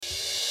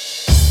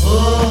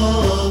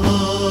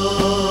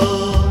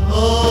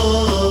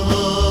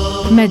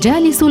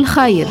مجالس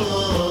الخير،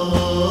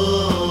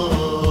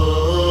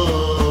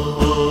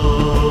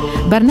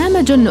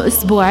 برنامج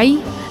أسبوعي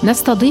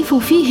نستضيف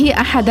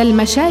فيه أحد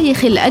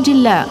المشايخ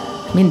الأجلاء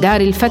من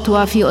دار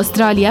الفتوى في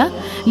أستراليا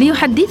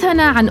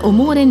ليحدثنا عن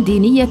أمور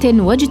دينية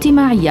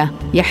واجتماعية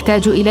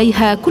يحتاج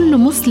إليها كل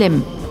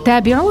مسلم.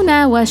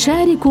 تابعونا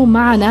وشاركوا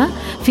معنا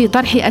في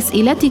طرح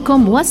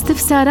أسئلتكم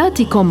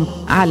واستفساراتكم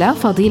على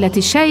فضيلة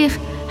الشيخ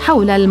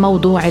حول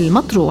الموضوع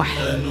المطروح.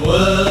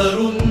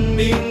 أنوار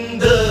من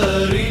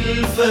دار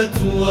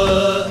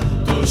الفتوى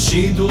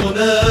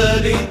ترشدنا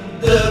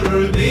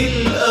للدرب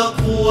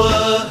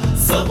الأقوى،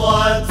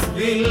 سطعت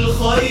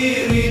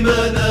بالخير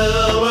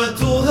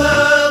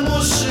منارتها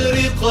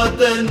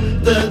مشرقة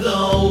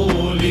تدعو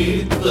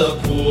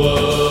للتقوى.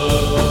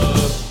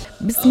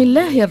 بسم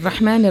الله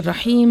الرحمن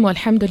الرحيم،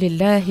 والحمد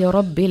لله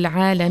رب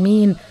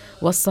العالمين،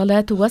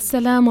 والصلاة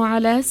والسلام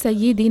على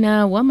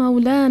سيدنا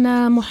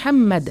ومولانا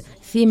محمد،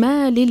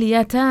 ثمال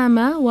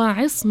اليتامى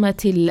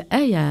وعصمة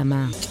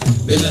الأيامى.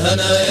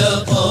 بالهنا يا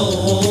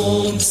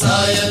قوم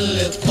سعيا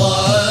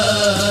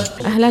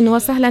للطاعات. أهلا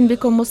وسهلا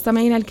بكم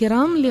مستمعينا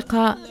الكرام،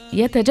 لقاء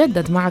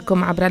يتجدد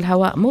معكم عبر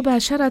الهواء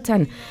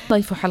مباشرة.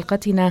 ضيف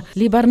حلقتنا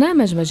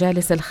لبرنامج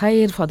مجالس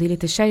الخير فضيلة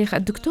الشيخ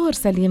الدكتور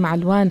سليم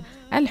علوان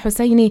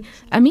الحسيني،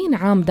 أمين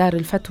عام دار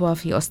الفتوى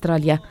في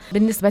أستراليا.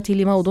 بالنسبة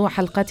لموضوع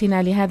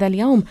حلقتنا لهذا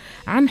اليوم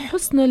عن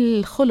حسن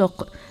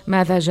الخلق،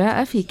 ماذا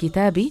جاء في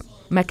كتاب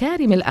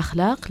مكارم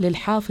الأخلاق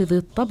للحافظ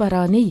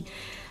الطبراني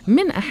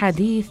من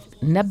أحاديث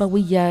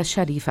نبوية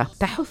شريفة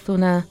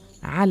تحثنا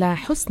على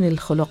حسن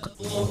الخلق.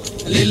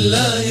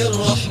 لله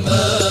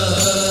الرحمن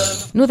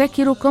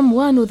نذكركم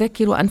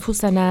ونذكر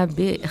أنفسنا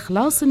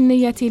بإخلاص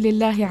النية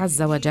لله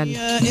عز وجل.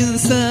 يا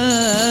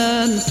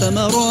إنسان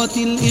ثمرات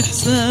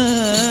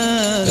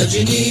الإحسان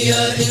تجني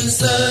يا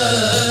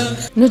إنسان.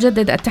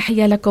 نجدد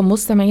التحية لكم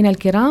مستمعينا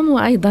الكرام،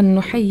 وأيضا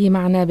نحيي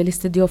معنا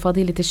بالاستديو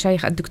فضيلة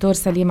الشيخ الدكتور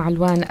سليم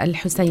علوان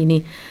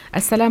الحسيني.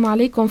 السلام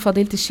عليكم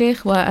فضيلة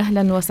الشيخ،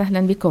 وأهلا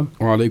وسهلا بكم.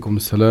 وعليكم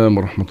السلام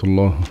ورحمة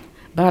الله.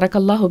 بارك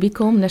الله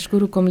بكم،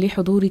 نشكركم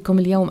لحضوركم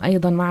اليوم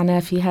أيضا معنا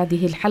في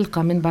هذه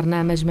الحلقة من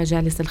برنامج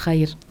مجالس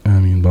الخير.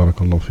 آمين،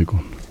 بارك الله فيكم.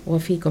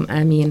 وفيكم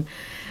آمين.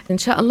 إن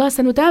شاء الله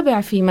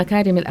سنتابع في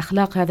مكارم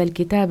الأخلاق، هذا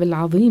الكتاب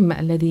العظيم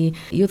الذي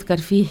يذكر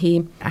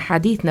فيه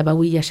أحاديث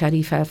نبوية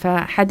شريفة.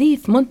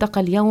 فحديث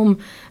منتقى اليوم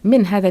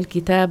من هذا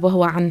الكتاب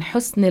وهو عن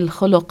حسن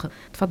الخلق.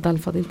 تفضل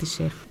فضيلة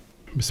الشيخ.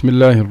 بسم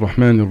الله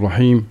الرحمن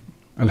الرحيم،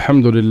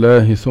 الحمد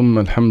لله ثم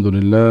الحمد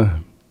لله،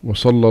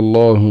 وصلى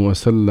الله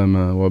وسلم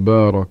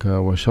وبارك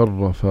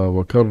وشرف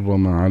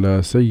وكرم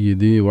على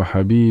سيدي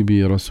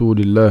وحبيبي رسول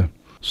الله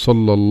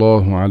صلى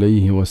الله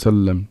عليه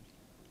وسلم.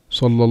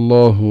 صلى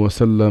الله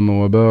وسلم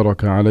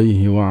وبارك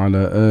عليه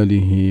وعلى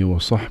آله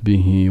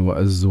وصحبه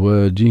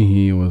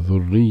وأزواجه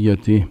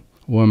وذريته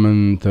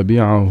ومن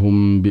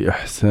تبعهم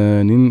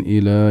بإحسان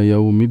إلى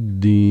يوم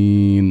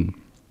الدين.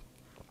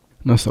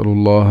 نسأل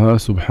الله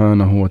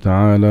سبحانه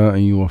وتعالى أن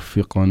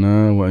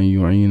يوفقنا وأن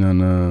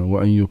يعيننا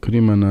وأن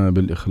يكرمنا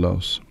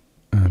بالإخلاص،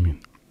 آمين.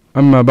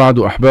 أما بعد،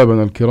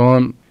 أحبابنا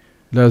الكرام،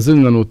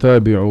 لازلنا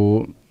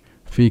نتابع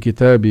في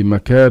كتاب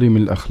مكارم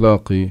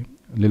الأخلاق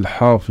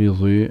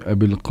للحافظ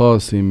أبي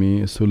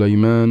القاسم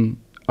سليمان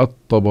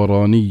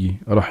الطبراني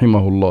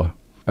رحمه الله،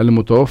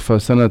 المتوفى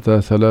سنة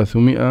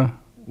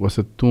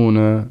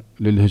 360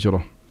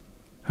 للهجرة.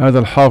 هذا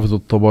الحافظ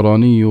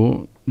الطبراني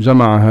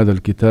جمع هذا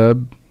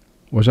الكتاب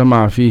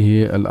وجمع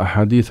فيه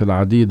الأحاديث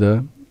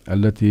العديدة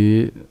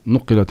التي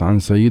نقلت عن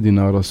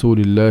سيدنا رسول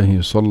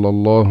الله صلى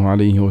الله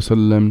عليه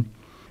وسلم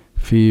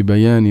في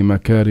بيان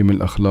مكارم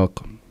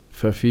الأخلاق.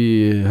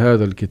 ففي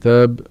هذا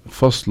الكتاب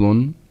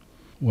فصل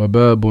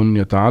وباب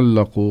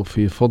يتعلق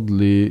في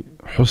فضل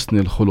حسن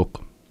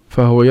الخلق،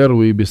 فهو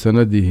يروي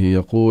بسنده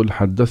يقول: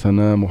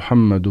 حدثنا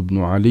محمد بن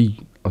علي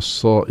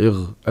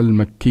الصائغ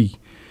المكي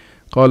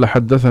قال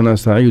حدثنا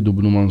سعيد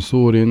بن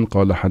منصور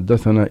قال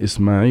حدثنا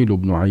إسماعيل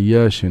بن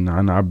عياش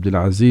عن عبد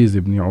العزيز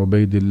بن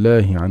عبيد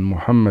الله عن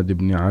محمد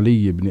بن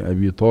علي بن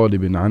أبي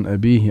طالب عن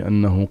أبيه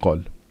أنه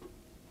قال: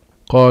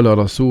 قال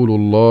رسول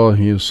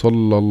الله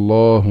صلى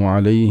الله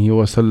عليه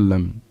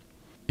وسلم: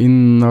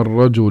 إن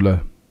الرجل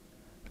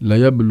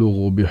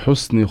ليبلغ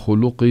بحسن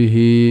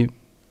خلقه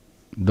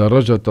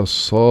درجة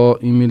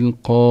الصائم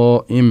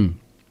القائم،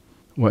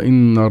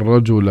 وإن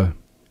الرجل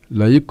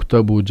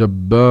ليكتب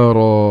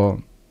جبارا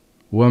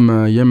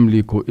وما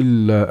يملك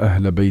إلا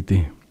أهل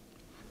بيته.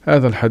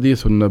 هذا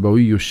الحديث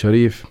النبوي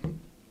الشريف،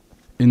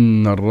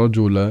 إن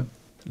الرجل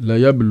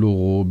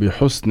ليبلغ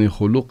بحسن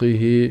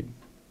خلقه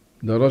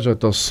درجة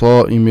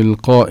الصائم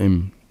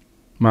القائم،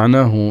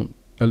 معناه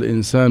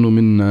الإنسان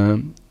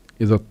منا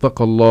إذا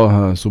اتقى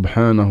الله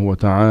سبحانه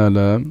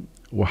وتعالى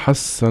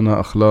وحسن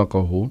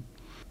أخلاقه،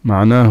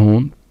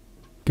 معناه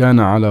كان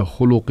على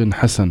خلق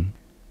حسن،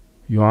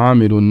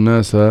 يعامل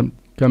الناس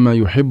كما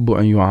يحب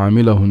أن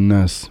يعامله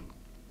الناس،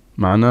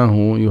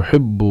 معناه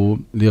يحب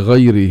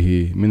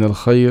لغيره من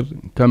الخير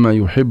كما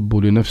يحب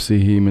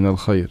لنفسه من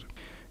الخير،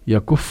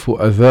 يكف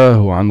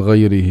أذاه عن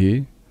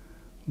غيره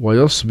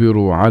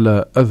ويصبر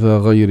على أذى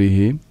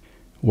غيره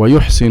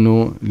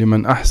ويحسن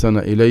لمن أحسن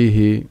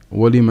إليه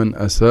ولمن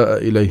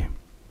أساء إليه.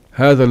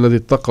 هذا الذي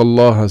اتقى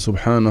الله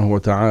سبحانه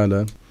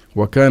وتعالى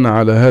وكان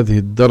على هذه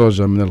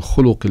الدرجة من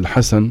الخلق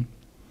الحسن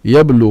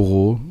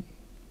يبلغ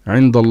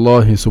عند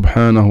الله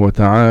سبحانه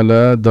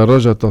وتعالى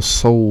درجة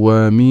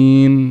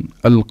الصوامين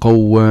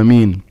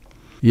القوامين،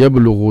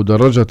 يبلغ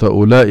درجة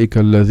أولئك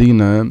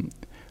الذين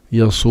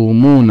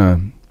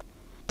يصومون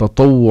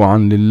تطوعا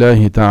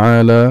لله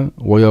تعالى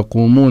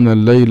ويقومون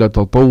الليل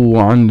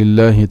تطوعا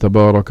لله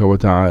تبارك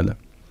وتعالى.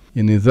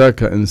 يعني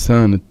ذاك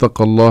إنسان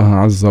اتقى الله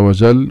عز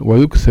وجل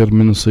ويكثر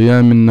من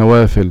صيام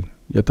النوافل،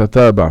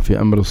 يتتابع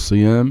في أمر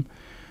الصيام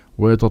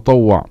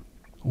ويتطوع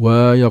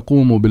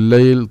ويقوم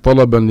بالليل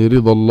طلبا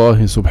لرضا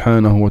الله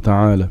سبحانه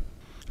وتعالى.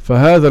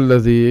 فهذا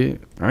الذي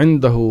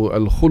عنده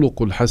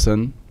الخلق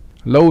الحسن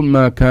لو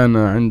ما كان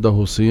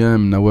عنده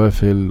صيام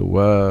نوافل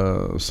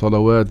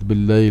وصلوات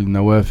بالليل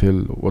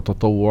نوافل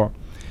وتطوع،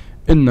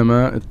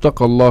 إنما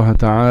اتقى الله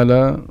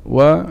تعالى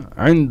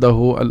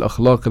وعنده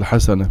الأخلاق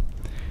الحسنة.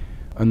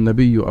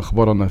 النبي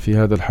أخبرنا في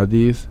هذا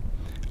الحديث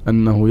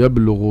أنه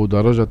يبلغ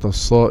درجة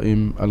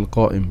الصائم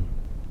القائم.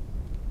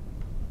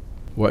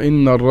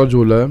 وإن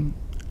الرجل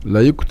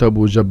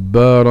ليكتب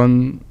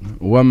جبارا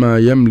وما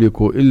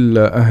يملك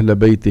إلا أهل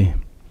بيته،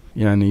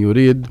 يعني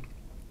يريد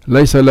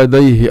ليس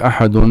لديه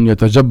أحد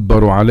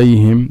يتجبر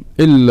عليهم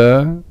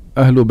إلا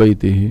أهل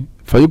بيته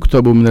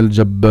فيكتب من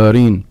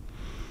الجبارين.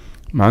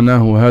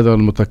 معناه هذا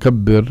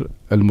المتكبر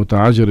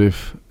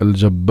المتعجرف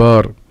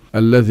الجبار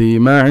الذي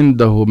ما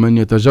عنده من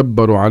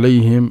يتجبر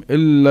عليهم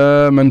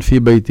إلا من في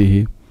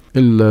بيته،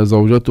 إلا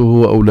زوجته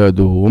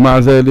وأولاده، ومع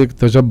ذلك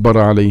تجبر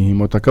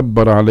عليهم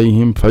وتكبر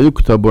عليهم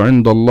فيكتب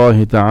عند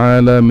الله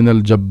تعالى من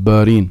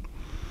الجبارين.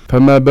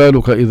 فما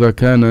بالك إذا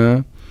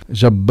كان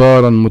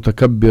جبارا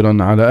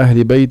متكبرا على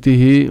أهل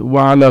بيته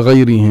وعلى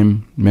غيرهم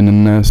من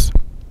الناس؟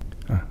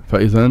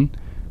 فإذن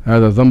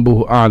هذا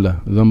ذنبه أعلى،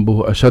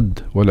 ذنبه أشد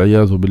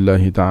والعياذ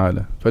بالله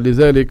تعالى.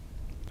 فلذلك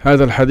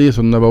هذا الحديث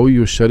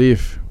النبوي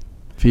الشريف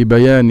في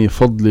بيان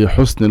فضل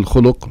حسن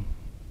الخلق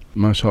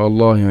ما شاء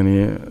الله،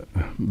 يعني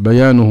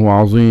بيانه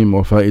عظيم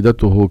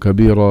وفائدته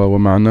كبيرة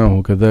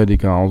ومعناه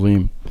كذلك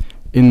عظيم.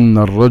 إن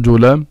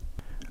الرجل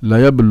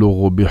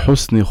ليبلغ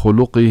بحسن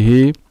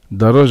خلقه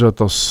درجة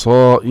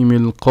الصائم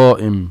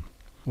القائم،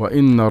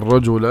 وإن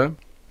الرجل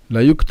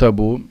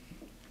ليكتب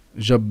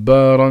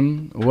جبارا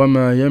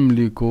وما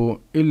يملك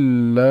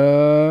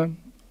إلا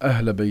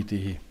أهل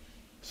بيته.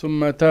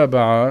 ثم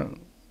تابع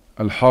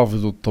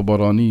الحافظ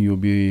الطبراني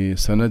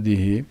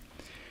بسنده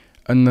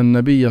أن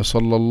النبي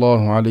صلى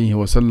الله عليه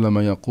وسلم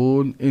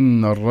يقول: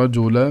 إن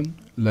الرجل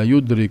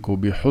ليدرك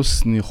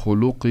بحسن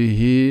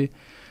خلقه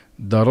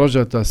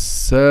درجة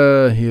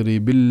الساهر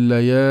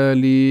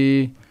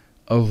بالليالي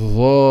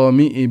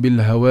الظامئ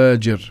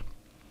بالهواجر.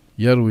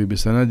 يروي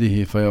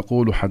بسنده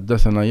فيقول: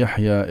 حدثنا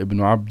يحيى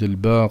ابن عبد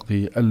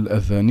الباقي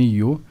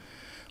الأذاني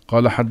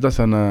قال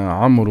حدثنا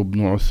عمرو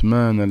بن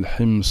عثمان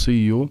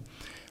الحمصي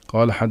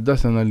قال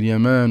حدثنا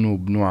اليمان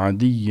بن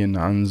عدي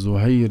عن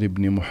زهير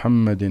بن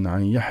محمد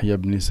عن يحيى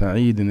بن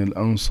سعيد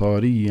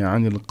الأنصاري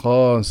عن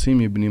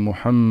القاسم بن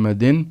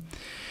محمد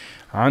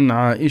عن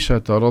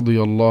عائشة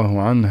رضي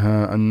الله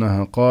عنها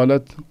أنها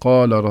قالت: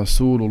 قال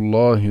رسول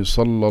الله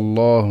صلى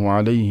الله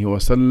عليه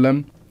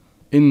وسلم: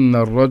 إن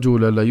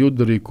الرجل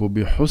ليدرك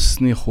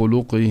بحسن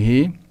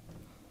خلقه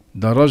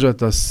درجة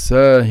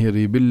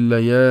الساهر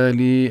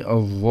بالليالي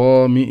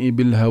الظامئ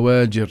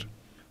بالهواجر.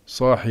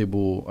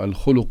 صاحب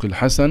الخلق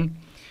الحسن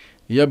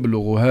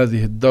يبلغ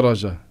هذه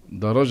الدرجة،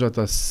 درجة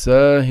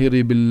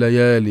الساهر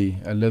بالليالي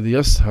الذي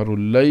يسهر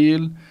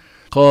الليل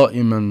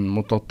قائما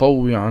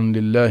متطوعا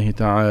لله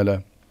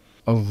تعالى،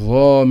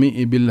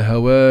 الظامئ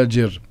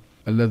بالهواجر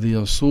الذي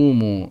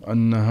يصوم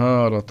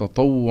النهار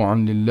تطوعا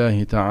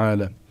لله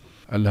تعالى.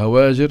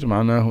 الهواجر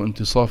معناه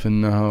انتصاف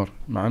النهار،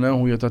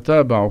 معناه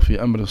يتتابع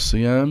في أمر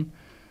الصيام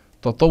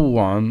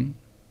تطوعا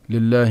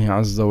لله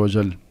عز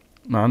وجل.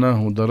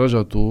 معناه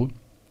درجة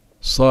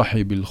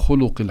صاحب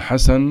الخلق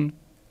الحسن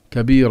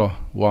كبيرة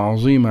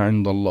وعظيمة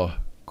عند الله.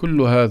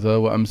 كل هذا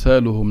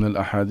وأمثاله من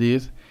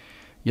الأحاديث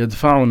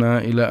يدفعنا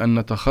إلى أن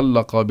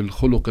نتخلق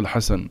بالخلق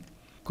الحسن.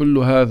 كل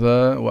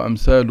هذا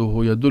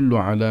وأمثاله يدل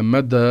على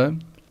مدى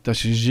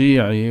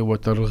تشجيع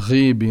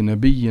وترغيب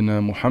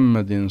نبينا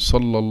محمد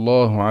صلى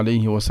الله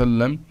عليه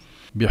وسلم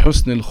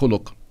بحسن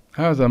الخلق.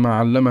 هذا ما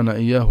علمنا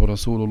إياه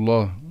رسول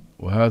الله،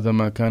 وهذا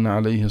ما كان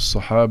عليه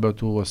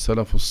الصحابة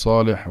والسلف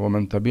الصالح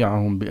ومن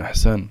تبعهم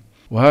بإحسان.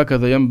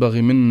 وهكذا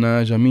ينبغي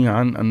منا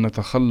جميعا أن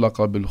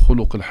نتخلق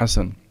بالخلق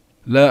الحسن،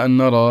 لا أن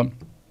نرى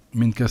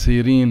من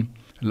كثيرين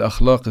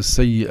الأخلاق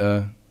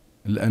السيئة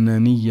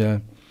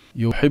الأنانية،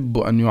 يحب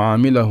أن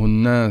يعامله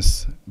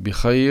الناس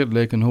بخير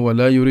لكن هو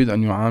لا يريد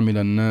أن يعامل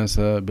الناس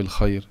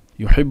بالخير،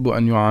 يحب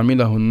أن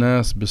يعامله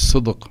الناس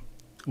بالصدق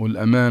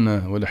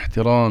والأمانة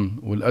والاحترام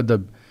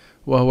والأدب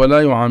وهو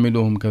لا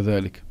يعاملهم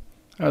كذلك.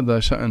 هذا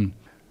شأن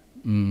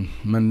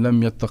من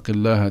لم يتق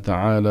الله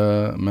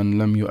تعالى، من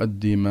لم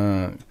يؤدي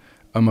ما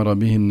أمر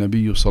به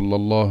النبي صلى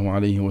الله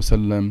عليه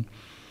وسلم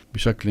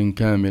بشكل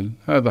كامل.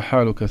 هذا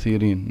حال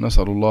كثيرين،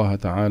 نسأل الله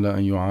تعالى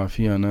أن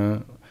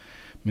يعافينا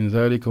من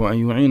ذلك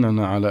وأن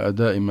يعيننا على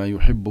أداء ما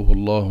يحبه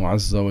الله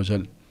عز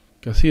وجل.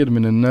 كثير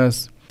من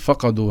الناس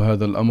فقدوا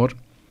هذا الأمر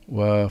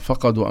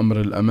وفقدوا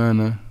أمر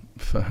الأمانة،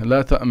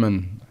 فلا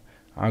تأمن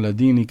على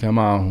دينك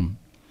معهم.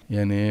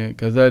 يعني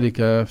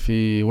كذلك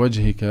في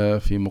وجهك،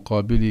 في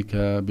مقابلك،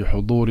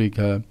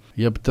 بحضورك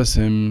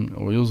يبتسم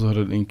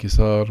ويظهر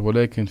الانكسار،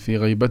 ولكن في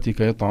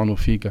غيبتك يطعن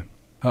فيك.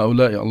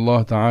 هؤلاء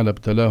الله تعالى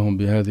ابتلاهم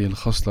بهذه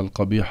الخصلة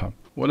القبيحة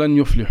ولن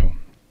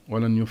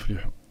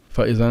يفلحوا.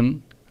 فإذا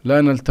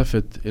لا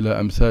نلتفت إلى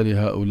أمثال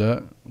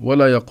هؤلاء،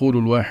 ولا يقول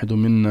الواحد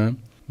منا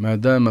ما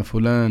دام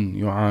فلان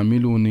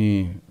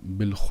يعاملني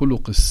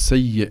بالخلق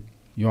السيء،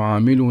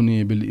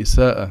 يعاملني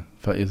بالإساءة،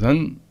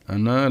 فإذا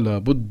أنا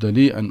لابد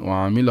لي أن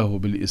أعامله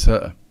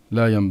بالإساءة.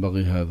 لا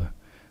ينبغي هذا.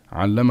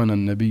 علمنا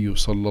النبي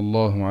صلى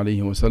الله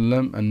عليه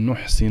وسلم أن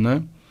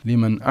نحسن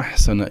لمن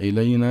أحسن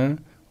إلينا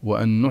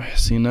وأن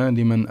نحسن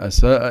لمن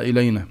أساء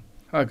إلينا.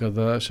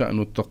 هكذا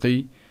شأن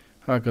التقي،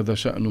 هكذا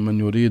شأن من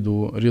يريد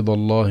رضا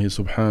الله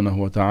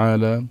سبحانه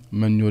وتعالى،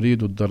 من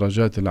يريد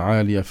الدرجات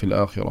العالية في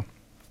الآخرة.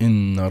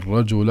 إن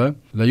الرجل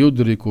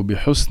ليدرك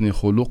بحسن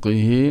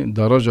خلقه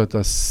درجة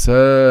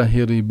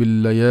الساهر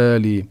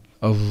بالليالي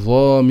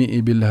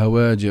الظامئ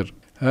بالهواجر.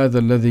 هذا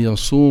الذي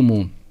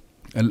يصوم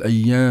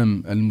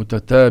الأيام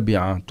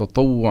المتتابعة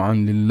تطوعا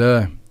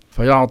لله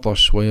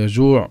فيعطش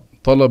ويجوع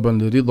طلبا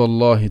لرضا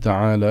الله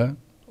تعالى،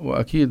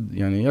 وأكيد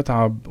يعني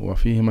يتعب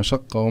وفيه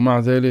مشقة، ومع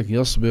ذلك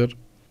يصبر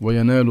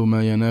وينال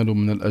ما ينال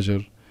من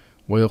الأجر،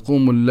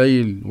 ويقوم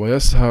الليل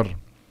ويسهر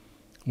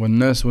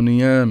والناس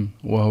نيام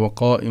وهو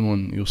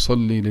قائم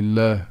يصلي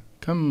لله.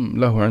 كم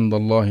له عند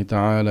الله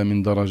تعالى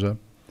من درجة.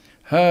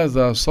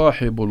 هذا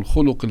صاحب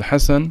الخلق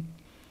الحسن.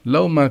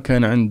 لو ما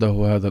كان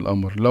عنده هذا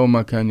الأمر، لو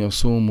ما كان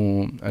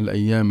يصوم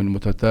الأيام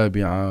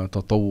المتتابعة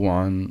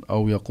تطوعا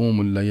أو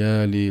يقوم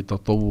الليالي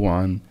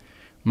تطوعا،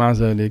 مع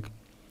ذلك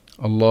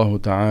الله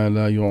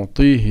تعالى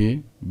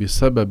يعطيه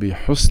بسبب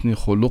حسن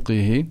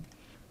خلقه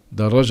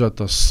درجة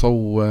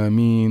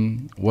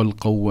الصوامين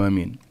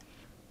والقوامين.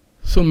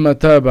 ثم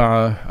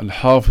تابع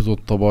الحافظ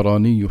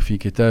الطبراني في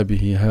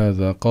كتابه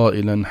هذا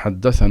قائلا: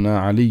 حدثنا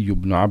علي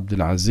بن عبد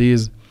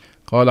العزيز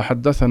قال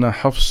حدثنا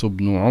حفص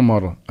بن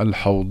عمر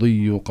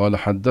الحوضي قال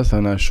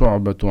حدثنا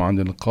شعبة عن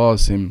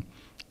القاسم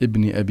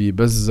ابن أبي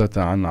بزة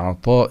عن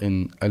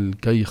عطاء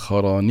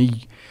الكيخراني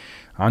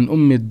عن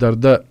أم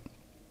الدرداء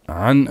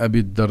عن أبي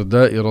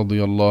الدرداء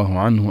رضي الله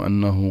عنه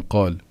أنه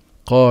قال: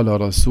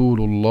 قال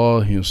رسول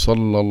الله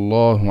صلى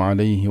الله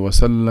عليه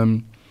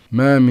وسلم: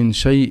 ما من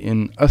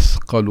شيء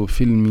أثقل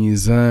في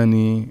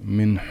الميزان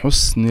من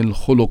حسن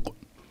الخلق.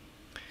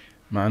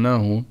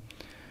 معناه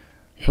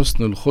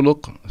حسن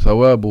الخلق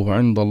ثوابه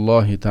عند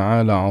الله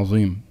تعالى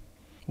عظيم،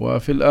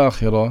 وفي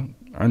الآخرة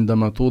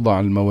عندما توضع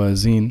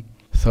الموازين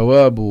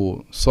ثواب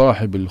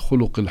صاحب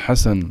الخلق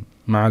الحسن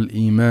مع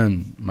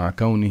الإيمان، مع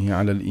كونه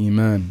على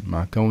الإيمان،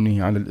 مع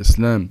كونه على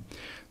الإسلام،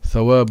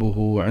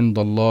 ثوابه عند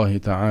الله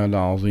تعالى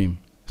عظيم،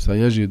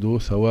 سيجد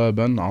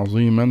ثوابا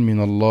عظيما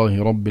من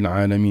الله رب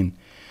العالمين.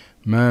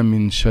 ما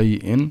من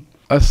شيء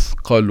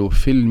أثقل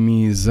في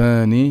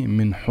الميزان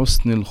من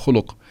حسن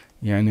الخلق،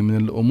 يعني من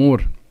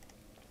الأمور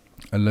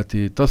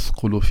التي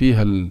تثقل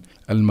فيها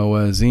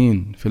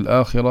الموازين في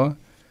الآخرة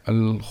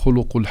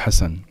الخلق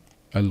الحسن.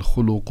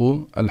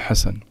 الخلق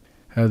الحسن،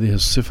 هذه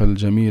الصفة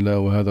الجميلة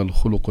وهذا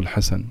الخلق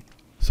الحسن.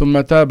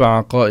 ثم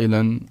تابع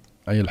قائلا،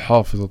 أي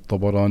الحافظ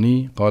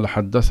الطبراني، قال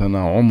حدثنا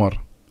عمر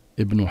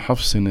ابن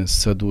حفص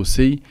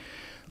السدوسي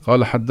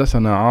قال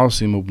حدثنا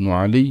عاصم بن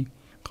علي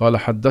قال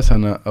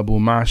حدثنا أبو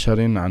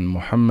معشر عن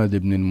محمد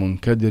بن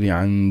المنكدر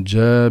عن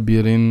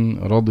جابر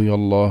رضي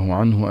الله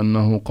عنه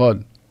أنه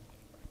قال: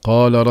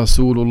 قال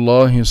رسول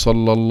الله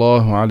صلى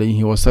الله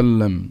عليه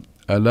وسلم: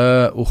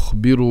 ألا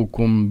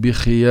أخبركم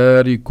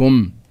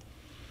بخياركم؟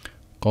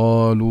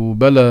 قالوا: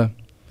 بلى.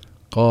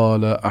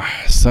 قال: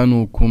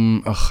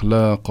 أحسنكم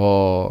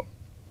أخلاقا.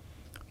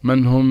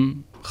 من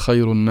هم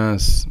خير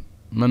الناس؟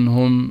 من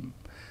هم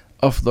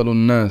أفضل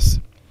الناس؟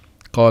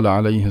 قال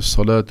عليه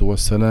الصلاة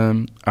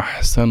والسلام: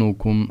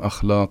 أحسنكم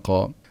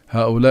أخلاقا.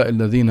 هؤلاء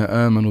الذين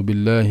آمنوا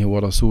بالله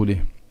ورسوله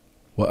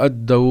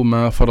وأدوا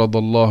ما فرض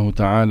الله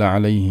تعالى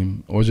عليهم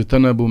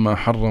واجتنبوا ما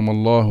حرم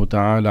الله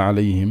تعالى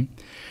عليهم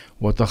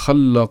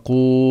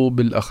وتخلقوا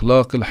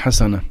بالأخلاق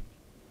الحسنة،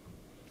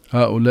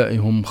 هؤلاء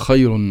هم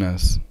خير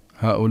الناس،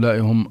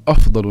 هؤلاء هم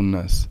أفضل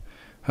الناس.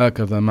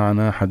 هكذا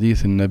معنى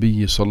حديث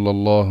النبي صلى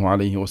الله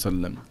عليه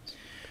وسلم.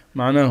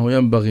 معناه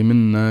ينبغي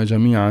منا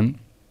جميعا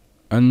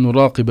أن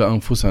نراقب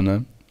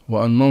أنفسنا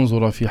وأن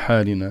ننظر في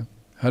حالنا،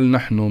 هل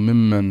نحن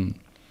ممن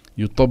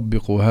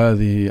يطبق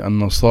هذه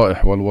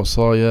النصائح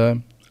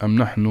والوصايا أم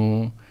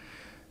نحن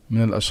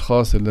من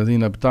الأشخاص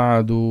الذين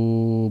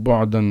ابتعدوا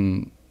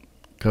بعدا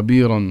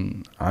كبيرا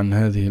عن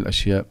هذه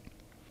الأشياء.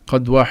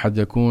 قد واحد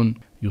يكون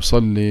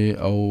يصلي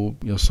أو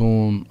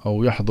يصوم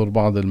أو يحضر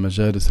بعض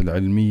المجالس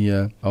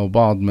العلمية أو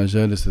بعض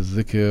مجالس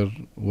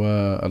الذكر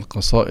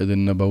والقصائد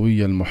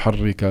النبوية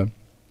المحركة،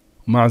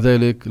 مع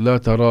ذلك لا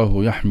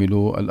تراه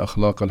يحمل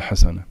الأخلاق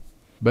الحسنة،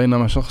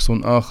 بينما شخص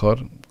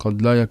آخر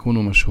قد لا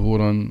يكون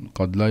مشهورا،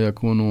 قد لا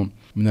يكون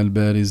من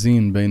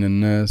البارزين بين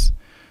الناس،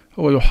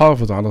 هو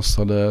يحافظ على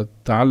الصلاة،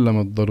 تعلم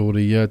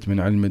الضروريات من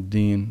علم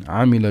الدين،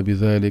 عمل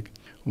بذلك،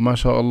 وما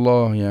شاء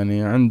الله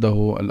يعني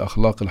عنده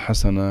الأخلاق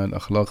الحسنة،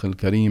 الأخلاق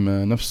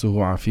الكريمة،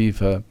 نفسه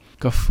عفيفة،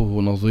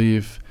 كفه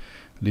نظيف،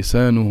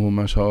 لسانه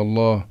ما شاء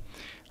الله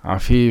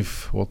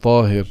عفيف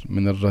وطاهر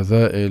من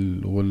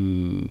الرذائل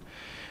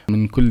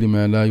من كل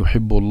ما لا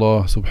يحب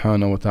الله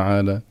سبحانه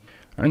وتعالى.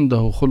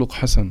 عنده خلق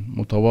حسن،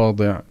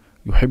 متواضع،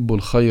 يحب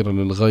الخير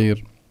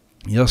للغير،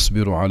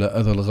 يصبر على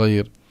أذى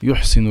الغير،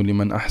 يحسن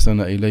لمن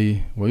أحسن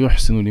إليه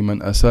ويحسن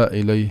لمن أساء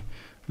إليه،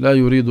 لا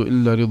يريد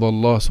إلا رضا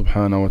الله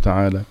سبحانه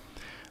وتعالى.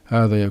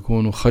 هذا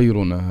يكون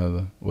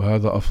خيرنا،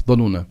 وهذا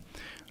أفضلنا.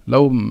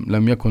 لو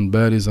لم يكن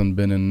بارزا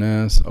بين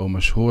الناس أو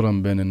مشهورا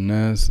بين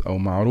الناس أو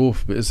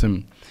معروف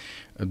باسم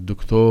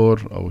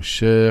الدكتور أو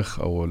الشيخ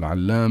أو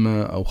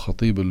العلامة أو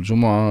خطيب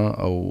الجمعة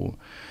أو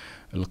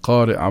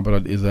القارئ عبر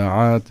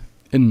الإذاعات،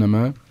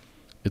 إنما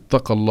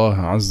اتقى الله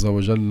عز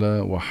وجل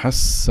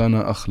وحسن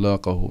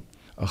أخلاقه.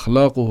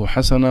 أخلاقه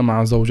حسنة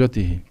مع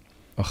زوجته،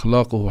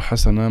 أخلاقه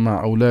حسنة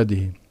مع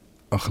أولاده،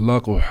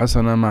 أخلاقه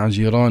حسنة مع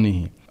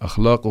جيرانه،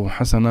 أخلاقه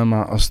حسنة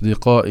مع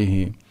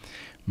أصدقائه،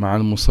 مع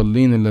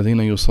المصلين الذين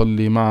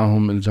يصلي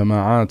معهم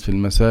الجماعات في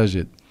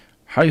المساجد،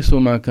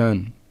 حيثما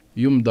كان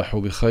يمدح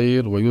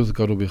بخير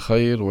ويذكر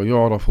بخير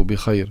ويعرف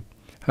بخير.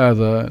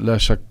 هذا لا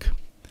شك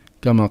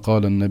كما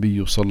قال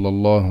النبي صلى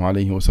الله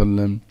عليه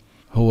وسلم: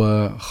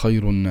 هو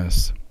خير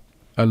الناس.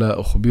 ألا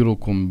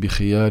أخبركم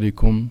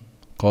بخياركم؟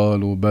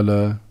 قالوا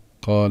بلى.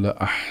 قال: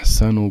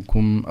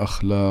 أحسنكم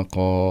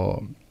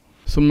أخلاقا.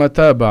 ثم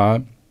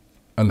تابع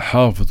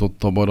الحافظ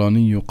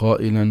الطبراني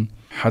قائلا: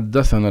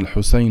 حدثنا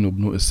الحسين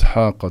بن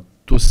إسحاق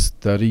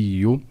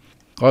التستري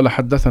قال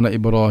حدثنا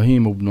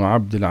إبراهيم بن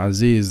عبد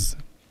العزيز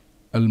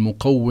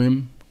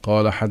المقوم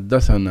قال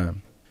حدثنا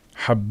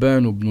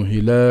حبان بن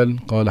هلال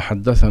قال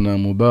حدثنا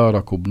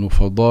مبارك بن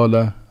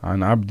فضالة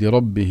عن عبد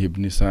ربه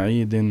بن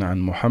سعيد عن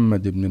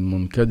محمد بن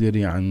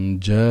المنكدر عن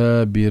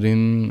جابر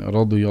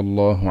رضي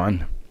الله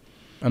عنه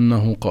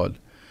أنه قال: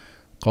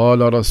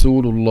 قال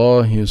رسول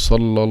الله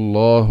صلى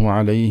الله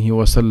عليه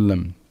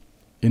وسلم: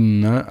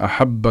 إن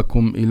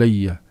أحبكم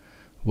إلي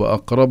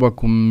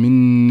وأقربكم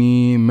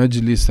مني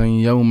مجلسا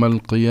يوم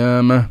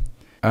القيامة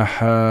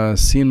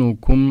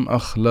أحاسنكم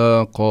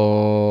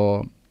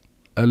أخلاقا،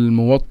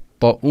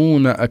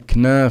 الموطؤون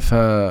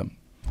أكنافا،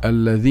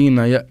 الذين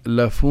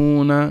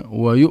يألفون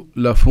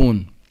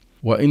ويؤلفون.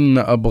 وإن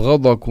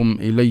أبغضكم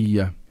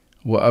إلي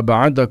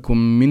وأبعدكم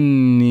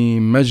مني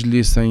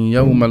مجلسا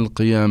يوم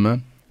القيامة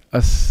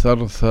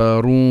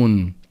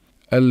الثرثارون،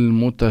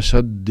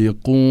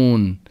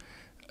 المتشدقون،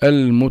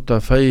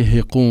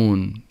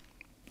 المتفيهقون.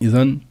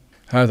 إذن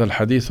هذا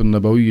الحديث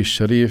النبوي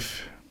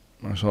الشريف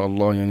ما شاء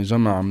الله يعني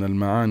جمع من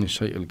المعاني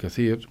الشيء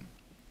الكثير.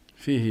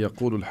 فيه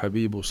يقول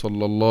الحبيب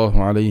صلى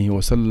الله عليه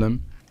وسلم: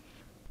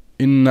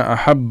 إن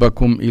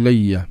أحبكم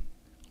إلي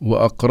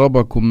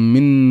وأقربكم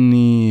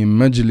مني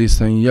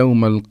مجلسا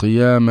يوم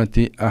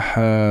القيامة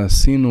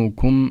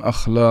أحاسنكم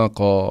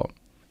أخلاقا.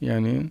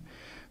 يعني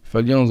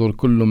فلينظر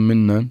كل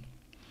منا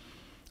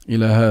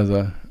إلى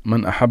هذا،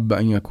 من أحب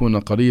أن يكون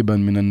قريبا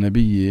من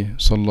النبي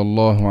صلى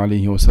الله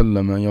عليه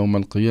وسلم يوم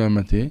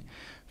القيامة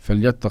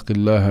فليتق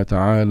الله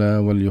تعالى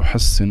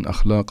وليحسن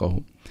أخلاقه،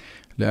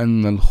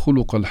 لأن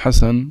الخلق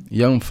الحسن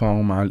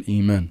ينفع مع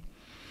الإيمان.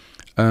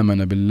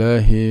 آمن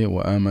بالله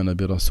وآمن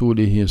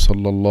برسوله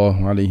صلى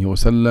الله عليه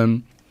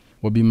وسلم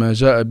وبما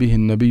جاء به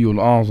النبي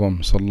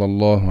الأعظم صلى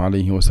الله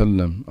عليه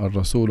وسلم.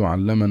 الرسول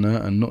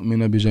علمنا أن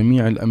نؤمن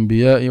بجميع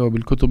الأنبياء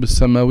وبالكتب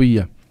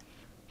السماوية،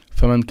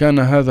 فمن كان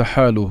هذا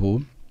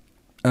حاله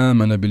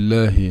آمن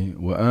بالله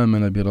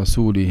وآمن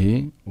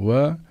برسوله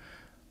وحسن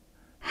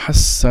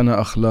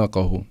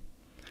أخلاقه،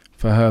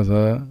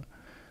 فهذا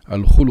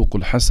الخلق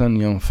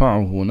الحسن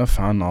ينفعه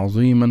نفعا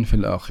عظيما في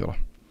الآخرة.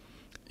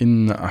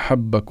 إن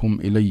أحبكم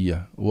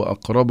إلي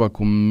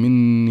وأقربكم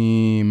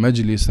مني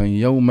مجلسا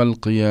يوم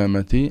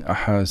القيامة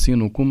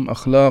أحاسنكم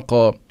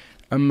أخلاقا.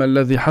 أما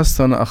الذي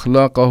حسن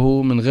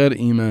أخلاقه من غير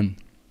إيمان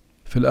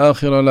في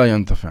الآخرة لا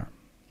ينتفع،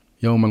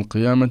 يوم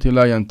القيامة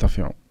لا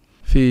ينتفع.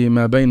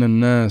 فيما بين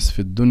الناس في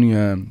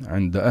الدنيا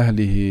عند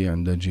أهله،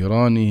 عند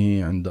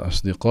جيرانه، عند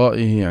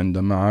أصدقائه، عند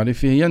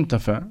معارفه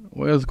ينتفع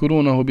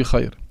ويذكرونه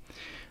بخير،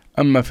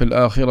 أما في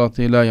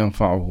الآخرة لا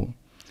ينفعه،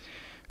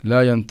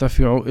 لا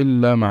ينتفع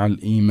إلا مع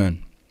الإيمان.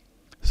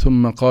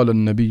 ثم قال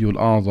النبي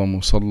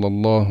الأعظم صلى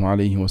الله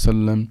عليه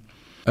وسلم: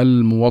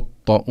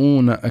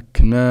 الموطؤون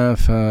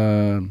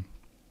أكنافا،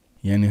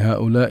 يعني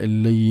هؤلاء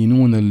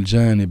اللينون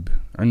الجانب،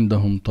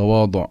 عندهم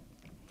تواضع،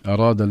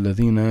 أراد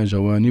الذين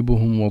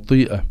جوانبهم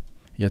وطيئة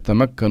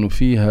يتمكن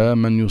فيها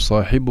من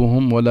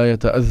يصاحبهم ولا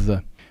يتأذى،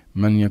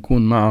 من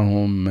يكون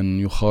معهم، من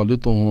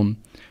يخالطهم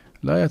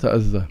لا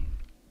يتأذى،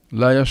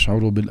 لا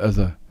يشعر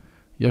بالأذى،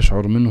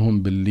 يشعر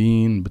منهم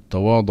باللين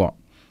بالتواضع.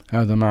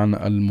 هذا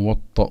معنى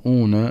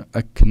الموطؤون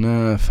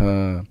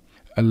أكنافا،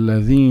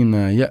 الذين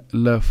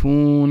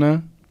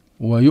يألفون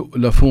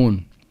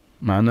ويؤلفون،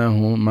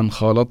 معناه من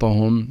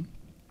خالطهم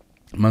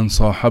من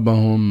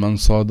صاحبهم من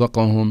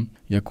صادقهم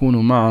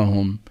يكون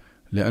معهم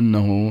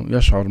لأنه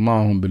يشعر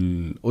معهم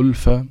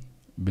بالألفة،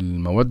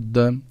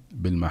 بالمودة،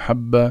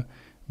 بالمحبة،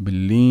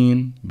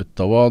 باللين،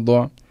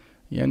 بالتواضع.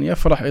 يعني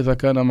يفرح إذا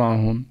كان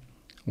معهم،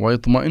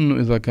 ويطمئن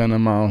إذا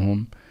كان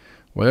معهم،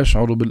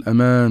 ويشعر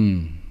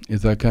بالأمان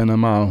إذا كان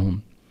معهم،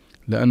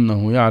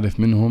 لأنه يعرف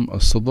منهم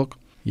الصدق،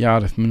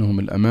 يعرف منهم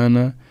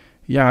الأمانة،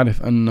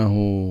 يعرف أنه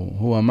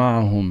هو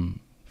معهم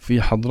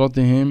في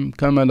حضرتهم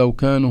كما لو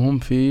كانوا هم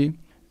في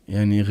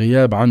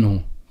غياب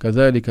عنه.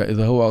 كذلك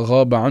إذا هو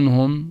غاب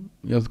عنهم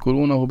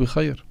يذكرونه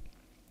بخير،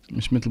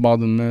 مش مثل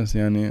بعض الناس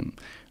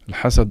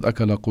الحسد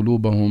أكل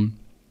قلوبهم،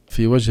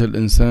 في وجه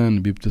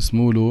الإنسان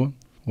بيبتسموا له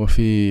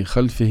وفي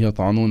خلفه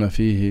يطعنون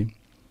فيه.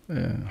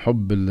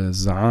 حب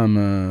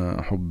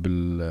الزعامة، حب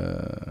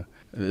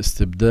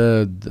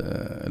الاستبداد،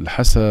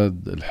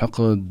 الحسد،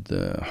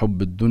 الحقد،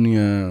 حب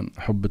الدنيا،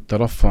 حب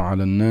الترفع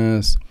على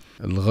الناس،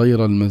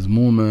 الغيرة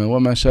المذمومة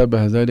وما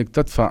شابه ذلك،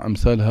 تدفع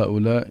أمثال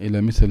هؤلاء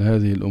إلى مثل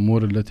هذه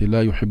الأمور التي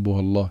لا يحبها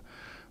الله،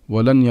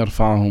 ولن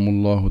يرفعهم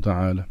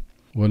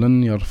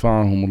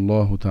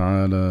الله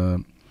تعالى.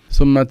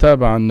 ثم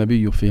تابع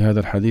النبي في هذا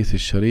الحديث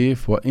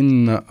الشريف: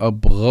 وإن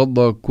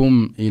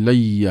أبغضكم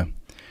إلي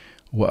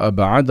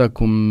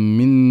وأبعدكم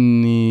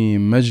مني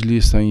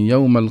مجلسا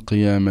يوم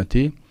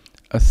القيامة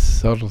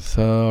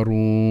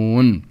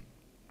الثرثارون،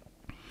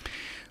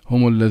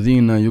 هم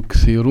الذين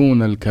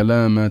يكثرون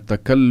الكلام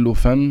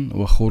تكلفا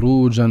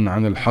وخروجا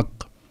عن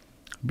الحق.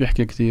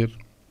 بيحكي كثير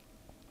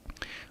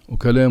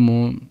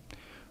وكلامه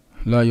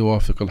لا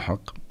يوافق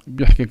الحق،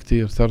 بيحكي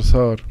كثير،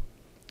 ثرثار،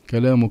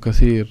 كلامه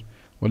كثير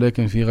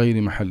ولكن في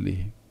غير محله،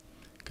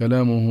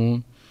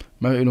 كلامه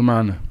ما له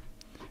معنى،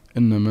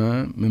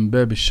 إنما من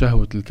باب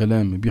الشهوة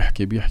الكلام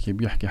بيحكي بيحكي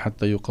بيحكي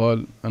حتى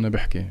يقال أنا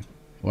بحكي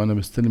وأنا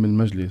بستلم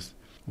المجلس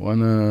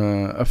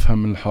وأنا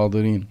أفهم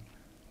الحاضرين.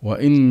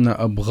 وإن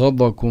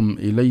أبغضكم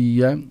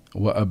إلي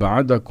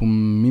وأبعدكم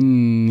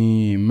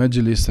مني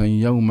مجلسا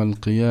يوم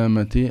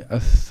القيامة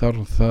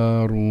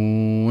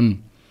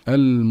الثرثارون،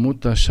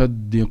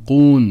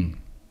 المتشدقون،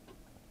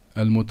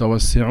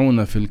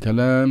 المتوسعون في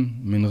الكلام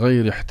من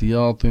غير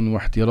احتياط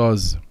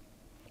واحتراز.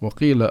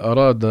 وقيل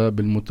أراد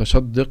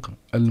بالمتشدق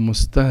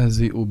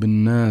المستهزئ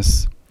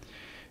بالناس،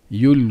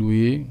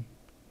 يلوي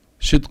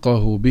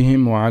شدقه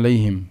بهم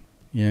وعليهم،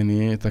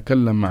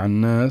 يتكلم مع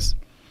الناس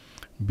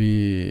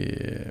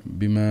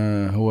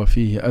بما هو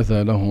فيه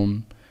أذى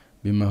لهم،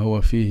 بما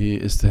هو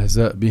فيه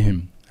استهزاء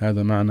بهم.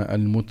 هذا معنى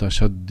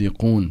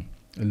المتشدقون،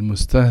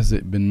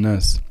 المستهزئ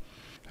بالناس،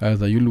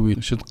 هذا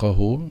يلوي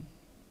شدقه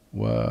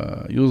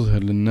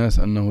ويظهر للناس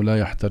أنه لا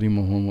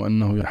يحترمهم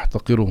وأنه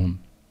يحتقرهم.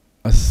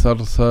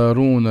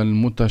 الثرثارون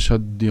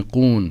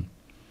المتشدقون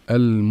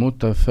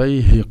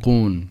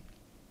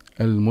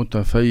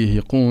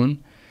المتفيهقون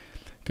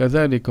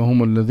كذلك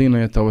هم الذين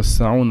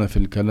يتوسعون في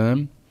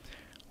الكلام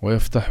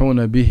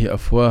ويفتحون به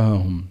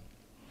أفواههم،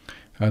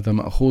 هذا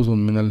مأخوذ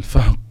من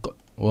الفهق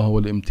وهو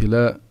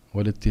الامتلاء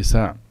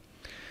والاتساع.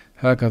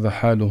 هكذا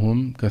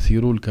حالهم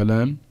كثيرو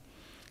الكلام،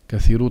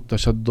 كثيرو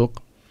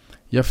التشدق،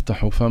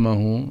 يفتح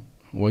فمه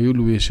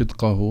ويلوي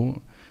شدقه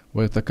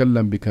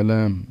ويتكلم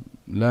بكلام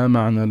لا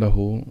معنى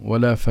له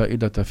ولا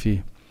فائدة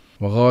فيه،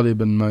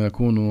 وغالبا ما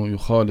يكون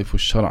يخالف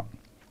الشرع.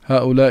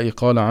 هؤلاء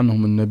قال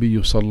عنهم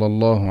النبي صلى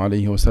الله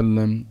عليه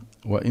وسلم: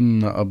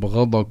 وإن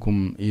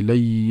أبغضكم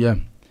إلي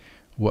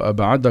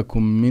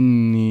وأبعدكم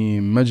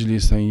مني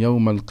مجلسا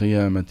يوم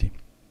القيامة.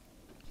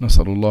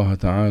 نسأل الله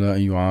تعالى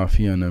أن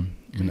يعافينا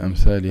من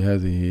أمثال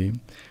هذه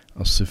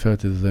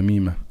الصفات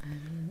الذميمة: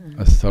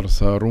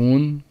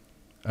 الثرثارون،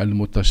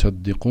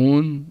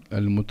 المتشدقون،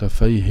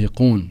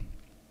 المتفيهقون،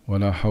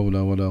 ولا حول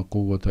ولا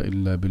قوة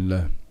إلا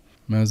بالله.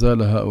 ما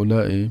زال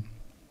هؤلاء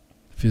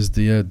في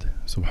ازدياد،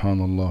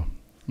 سبحان الله،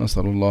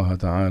 نسأل الله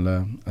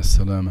تعالى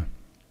السلامة.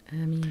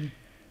 آمين.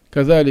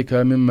 كذلك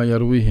مما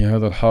يرويه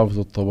هذا الحافظ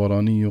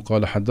الطبراني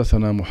قال: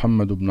 حدثنا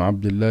محمد بن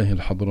عبد الله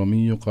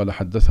الحضرمي قال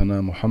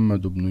حدثنا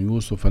محمد بن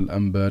يوسف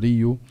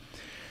الأنباري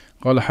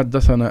قال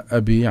حدثنا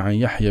أبي عن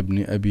يحيى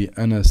بن أبي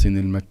أنس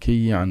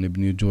المكي عن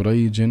ابن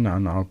جريج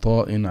عن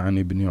عطاء عن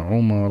ابن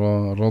عمر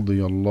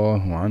رضي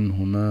الله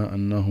عنهما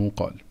أنه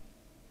قال: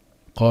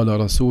 قال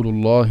رسول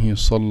الله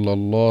صلى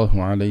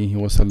الله عليه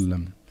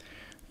وسلم: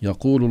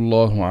 يقول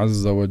الله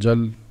عز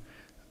وجل: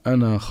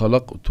 أنا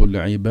خلقت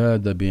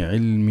العباد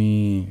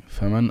بعلمي،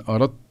 فمن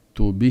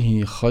أردت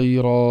به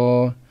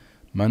خيرا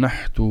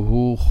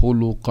منحته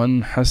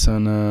خلقا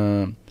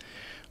حسنا،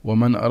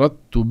 ومن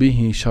أردت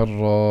به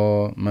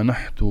شرا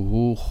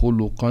منحته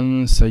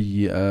خلقا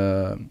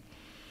سيئا.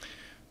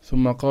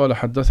 ثم قال: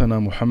 حدثنا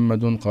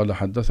محمد قال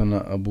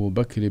حدثنا أبو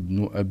بكر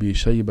بن أبي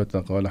شيبة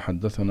قال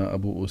حدثنا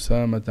أبو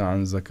أسامة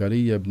عن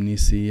زكريا بن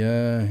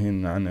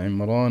سياه عن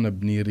عمران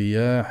بن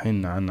رياح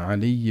عن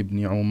علي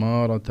بن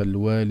عمارة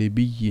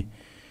الوالبي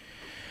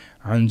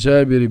عن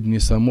جابر بن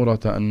سمرة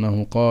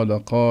أنه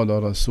قال: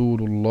 قال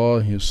رسول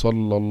الله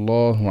صلى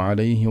الله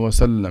عليه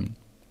وسلم: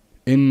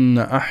 إن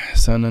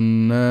أحسن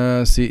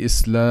الناس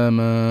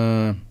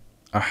إسلاما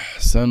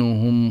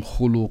أحسنهم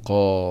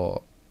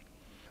خلقا.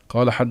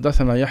 قال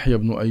حدثنا يحيى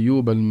بن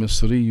أيوب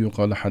المصري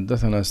قال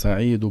حدثنا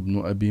سعيد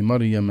بن أبي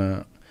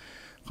مريم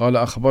قال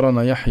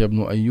أخبرنا يحيى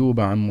بن أيوب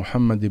عن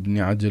محمد بن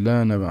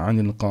عجلان عن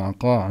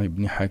القعقاع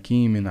بن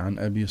حكيم عن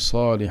أبي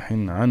صالح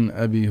عن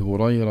أبي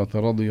هريرة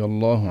رضي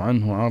الله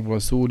عنه عن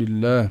رسول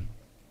الله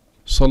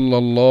صلى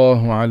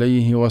الله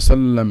عليه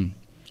وسلم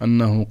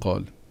أنه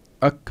قال: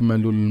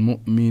 أكمل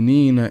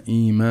المؤمنين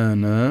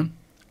إيمانا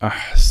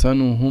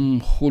أحسنهم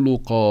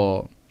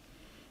خلقا.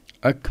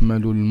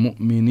 أكمل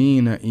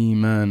المؤمنين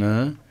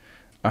إيمانا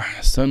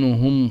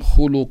أحسنهم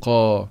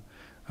خلقا.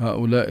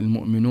 هؤلاء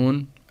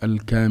المؤمنون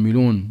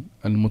الكاملون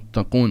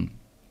المتقون.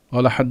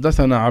 قال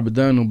حدثنا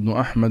عبدان بن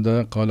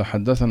أحمد قال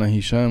حدثنا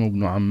هشام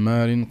بن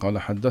عمار قال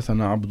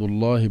حدثنا عبد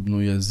الله بن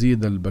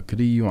يزيد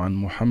البكري عن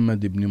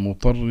محمد بن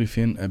مطرف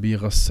أبي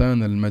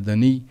غسان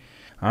المدني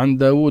عن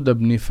داود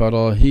بن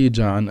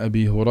فراهيج عن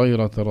أبي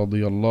هريرة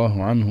رضي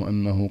الله عنه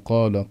أنه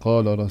قال: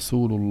 قال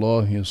رسول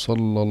الله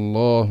صلى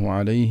الله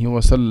عليه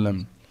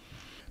وسلم: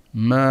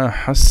 ما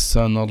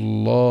حسن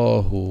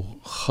الله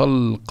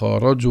خلق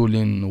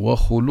رجل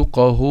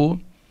وخلقه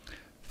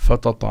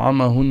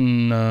فتطعمه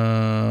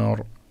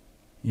النار.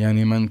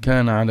 يعني من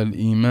كان على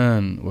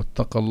الإيمان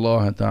واتقى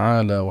الله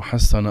تعالى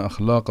وحسن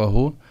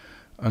أخلاقه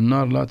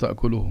النار لا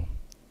تأكله.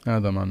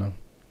 هذا معناه.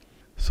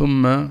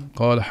 ثم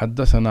قال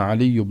حدثنا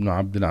علي بن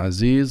عبد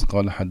العزيز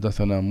قال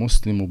حدثنا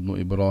مسلم بن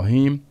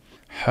إبراهيم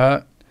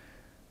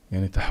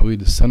يعني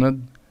تحويل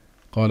السند.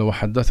 قال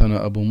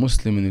وحدثنا أبو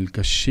مسلم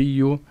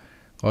الكشي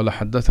قال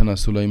حدثنا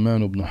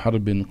سليمان بن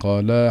حرب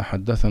قال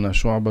حدثنا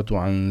شعبة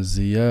عن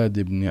زياد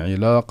بن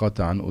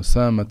علاقة عن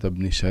أسامة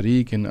بن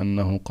شريك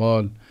أنه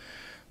قال: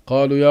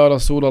 قالوا يا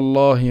رسول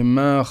الله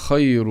ما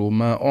خير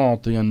ما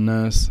أعطي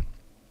الناس؟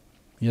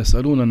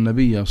 يسألون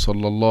النبي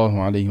صلى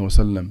الله عليه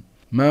وسلم: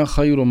 ما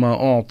خير ما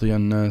أعطي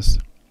الناس؟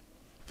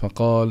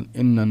 فقال: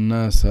 إن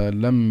الناس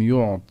لم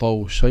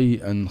يعطوا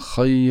شيئا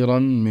خيرا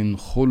من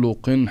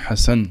خلق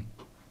حسن.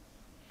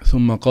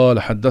 ثم قال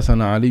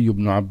حدثنا علي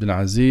بن عبد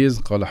العزيز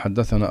قال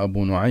حدثنا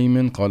أبو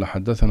نعيم قال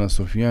حدثنا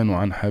سفيان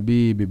عن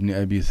حبيب بن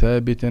أبي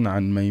ثابت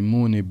عن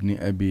ميمون بن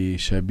أبي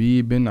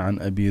شبيب عن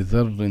أبي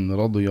ذر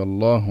رضي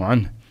الله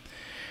عنه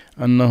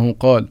أنه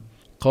قال: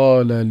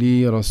 قال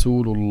لي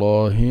رسول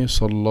الله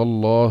صلى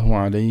الله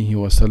عليه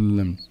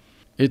وسلم: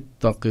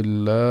 اتق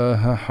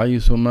الله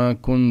حيثما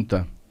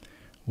كنت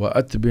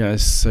وأتبع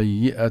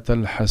السيئة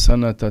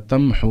الحسنة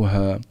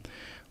تمحها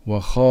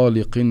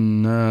وخالق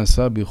الناس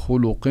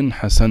بخلق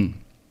حسن.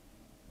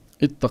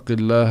 اتق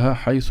الله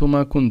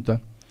حيثما كنت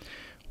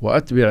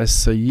وأتبع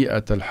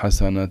السيئة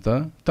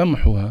الحسنة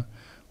تمحها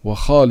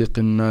وخالق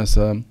الناس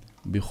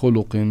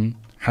بخلق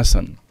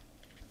حسن.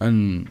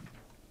 أن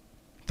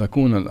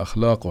تكون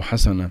الأخلاق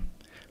حسنة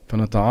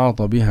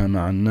فنتعاطى بها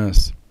مع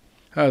الناس،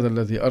 هذا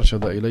الذي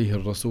أرشد إليه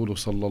الرسول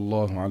صلى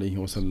الله عليه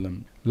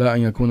وسلم. لا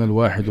أن يكون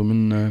الواحد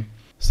منا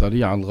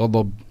سريع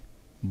الغضب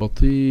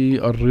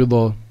بطيء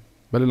الرضا،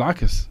 بل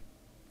العكس،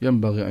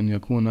 ينبغي أن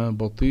يكون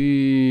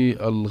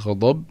بطيء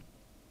الغضب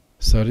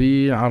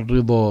سريع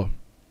الرضا.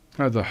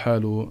 هذا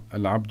حال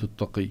العبد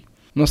التقي.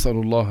 نسأل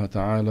الله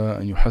تعالى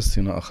أن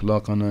يحسن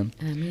أخلاقنا.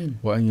 آمين.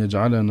 وأن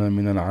يجعلنا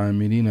من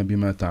العاملين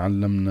بما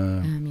تعلمنا.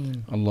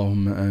 آمين.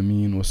 اللهم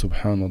آمين.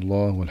 وسبحان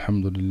الله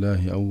والحمد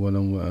لله أولا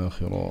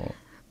وآخرا.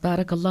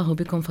 بارك الله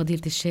بكم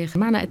فضيلة الشيخ.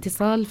 معنا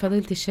اتصال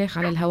فضيلة الشيخ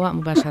على الهواء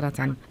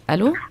مباشرة.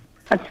 ألو.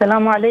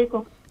 السلام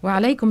عليكم.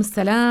 وعليكم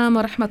السلام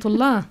ورحمة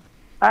الله.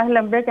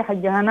 أهلا بك يا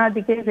حجة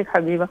هنادي، كيفك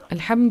حبيبة؟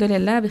 الحمد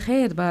لله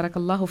بخير، بارك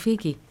الله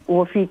فيكي.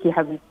 وفيكي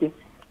حبيبتي.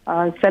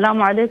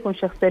 السلام عليكم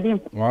شيخ سليم.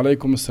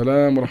 وعليكم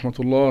السلام ورحمة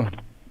الله.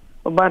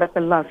 وبارك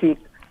الله فيك.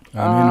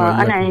 آمين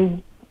وإياكم. أنا عند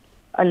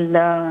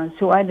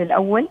السؤال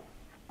الأول،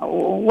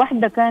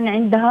 واحدة كان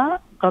عندها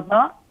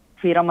قضاء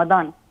في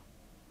رمضان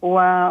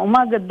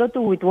وما قضته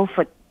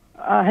وتوفت،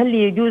 هل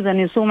يجوز أن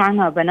يصوم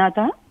عنها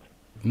بناتها؟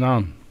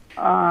 نعم.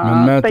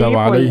 من مات طيب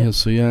وعليه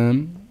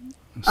الصيام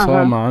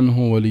صام عنه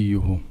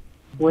وليه.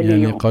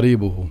 يعني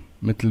قريبه،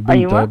 مثل بنتها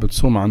أيوة.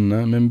 بتصوم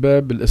عنا من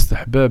باب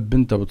الاستحباب،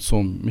 بنتها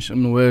بتصوم، مش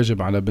انه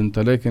واجب على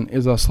بنتها، لكن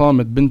اذا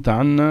صامت بنتها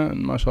عنا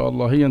ما شاء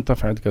الله هي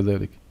انتفعت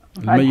كذلك،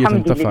 الميت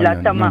انتفع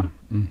يعني. تمام.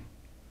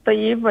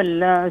 طيب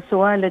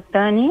السؤال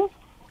الثاني،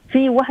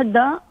 في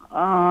وحدة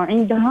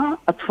عندها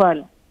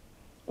أطفال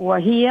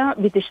وهي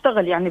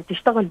بتشتغل، يعني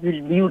بتشتغل في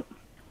البيوت،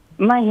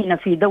 ما هنا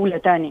في دولة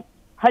تانية،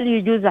 هل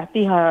يجوز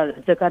أعطيها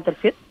زكاة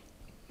الفطر؟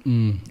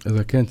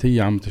 إذا كانت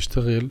هي عم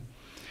تشتغل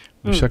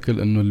بشكل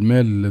أنه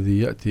المال الذي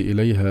يأتي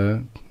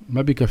إليها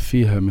ما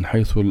بيكفيها من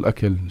حيث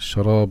الأكل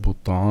الشراب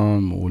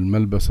والطعام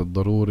والملبس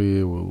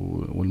الضروري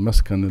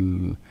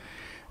والمسكن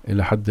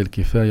إلى حد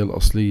الكفاية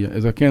الأصلية،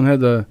 إذا كان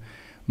هذا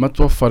ما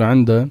توفر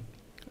عندها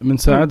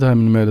منساعدها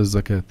من مال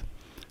الزكاة.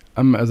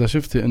 أما إذا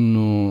شفتي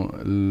أنه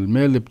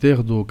المال اللي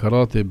بتاخده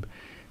كراتب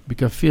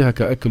بكفيها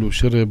كأكل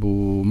وشرب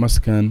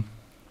ومسكن،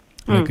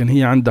 لكن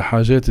هي عندها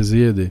حاجات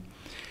زيادة،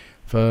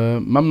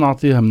 فما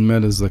بنعطيها من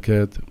مال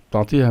الزكاة،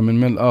 بتعطيها من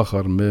مال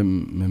آخر،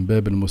 من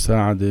باب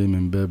المساعدة،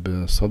 من باب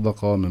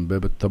الصدقة، من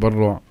باب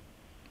التبرع.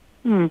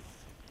 نعم.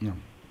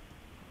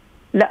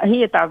 لا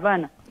هي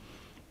تعبانة.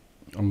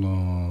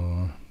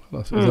 الله،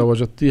 خلاص إذا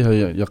وجدتيها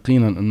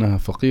يقينا أنها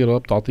فقيرة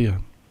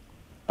بتعطيها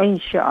إن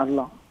شاء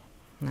الله.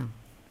 نعم.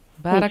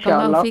 بارك شاء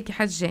الله الله. فيك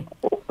حجة.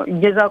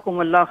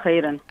 جزاكم الله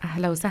خيرا.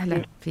 أهلا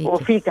وسهلا فيك.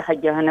 وفيك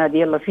حجة هنادي.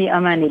 يلا في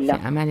أمان الله.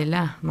 في أمان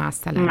الله. مع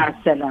السلامة. مع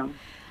السلامة.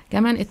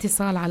 كمان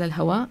اتصال على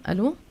الهواء.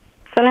 ألو.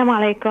 السلام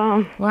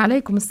عليكم.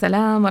 وعليكم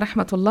السلام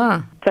ورحمة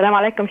الله. السلام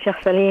عليكم شيخ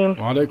سليم.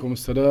 وعليكم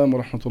السلام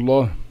ورحمة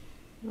الله.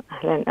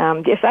 أهلا.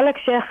 بدي أسألك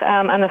شيخ،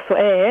 أنا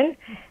سؤال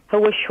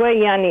هو شوي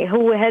يعني،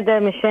 هو هذا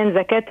مشان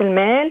زكاة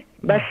المال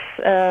بس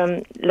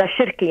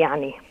للشركة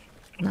يعني.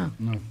 نعم.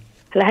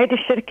 لهيدي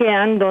الشركة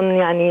عندهم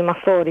يعني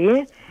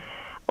مصاري،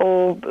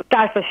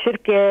 وبتعرف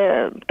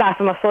الشركة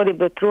بتعرف المصاري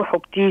بتروح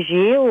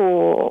وبتيجي،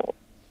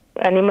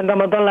 يعني من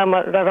رمضان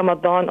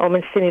لرمضان أو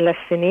من سنة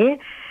للسنة.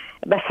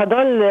 بس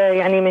هدول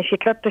يعني من شي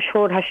 3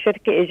 شهور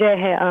هالشركة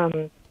إجاها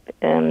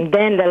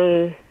دين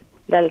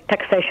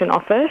للتاكسيشن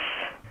أوفيس.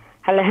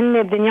 هلا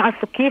هن بدهم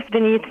يعرفوا كيف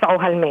بدهم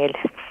يدفعوا هالمال،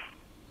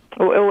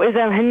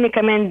 وإذا هن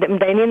كمان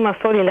مدينين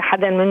مصاري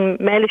لحدا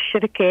من مال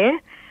الشركة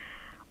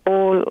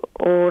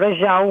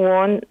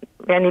ورجعوهم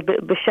يعني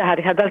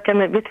بالشهر، هذول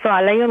كمان بيدفعوا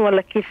عليهم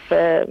ولا كيف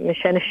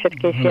مشان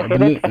الشركة شيخ؟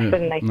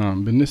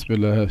 نعم، بالنسبة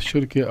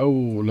للشركة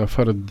أو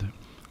لفرد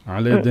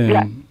عليه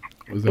دين،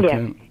 إذا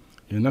كان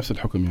نفس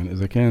الحكم يعني،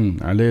 إذا كان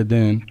عليه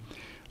دين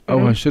أو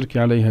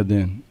هالشركة عليها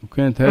دين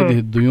وكانت هذه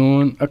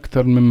الديون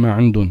أكثر مما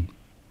عندهم،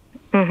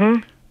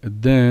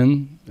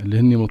 الدين اللي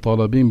هن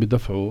مطالبين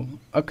بدفعه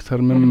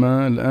أكثر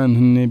مما الآن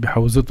هن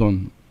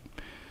بحوزتهم،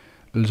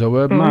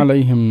 الجواب ما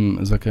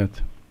عليهم زكاة.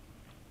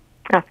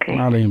 أوكي.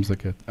 ما عليهم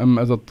زكاة.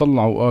 أما إذا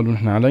اطلعوا وقالوا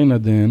نحن علينا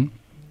دين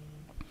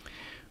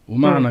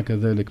ومعنا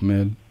كذلك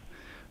مال،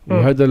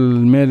 وهذا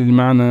المال اللي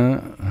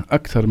معنا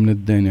أكثر من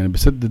الدين يعني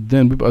بسد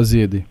الدين بيبقى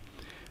زيادة،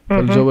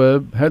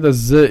 فالجواب هذا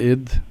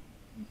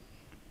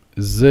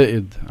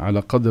الزائد على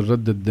قدر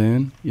رد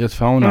الدين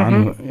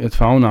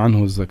يدفعون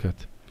عنه الزكاة.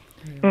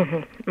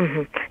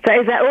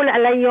 فإذا أقول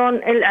عليهم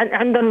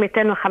عندهم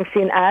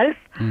 250,000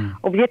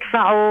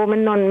 وبيدفعوا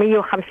منهم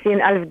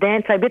 150,000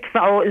 دين،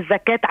 فبيدفعوا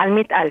الزكاة على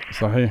 100,000.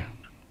 صحيح.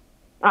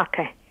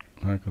 أوكي.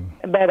 هكذا.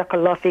 بارك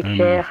الله فيك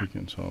شيخ. فيك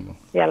إن شاء الله.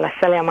 يلا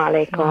السلام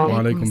عليكم.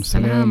 وعليكم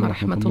السلام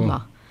ورحمة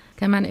الله.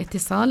 كمان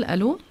اتصال.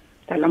 ألو.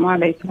 السلام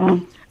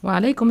عليكم.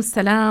 وعليكم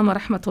السلام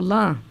ورحمة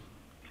الله.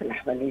 شو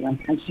الأحوال اليوم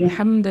حجة؟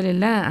 الحمد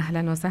لله.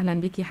 أهلا وسهلا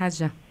بك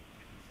حجة.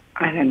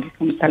 أهلا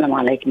بكم. السلام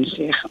عليكم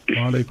شيخ.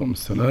 وعليكم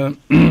السلام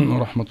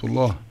ورحمة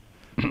الله.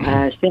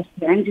 شيخ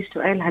عندي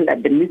سؤال هلأ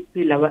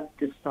بالنسبة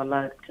لوقت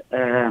الصلاة.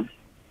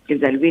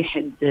 إذا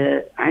الواحد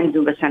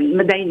عنده مثلا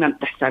ما دايما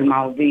بتحصل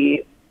معه،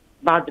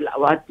 ببعض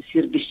الأوقات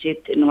بصير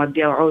بالشت إنه ما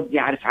بيعود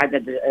يعرف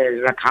عدد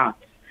الركعات.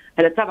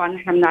 هلا طبعا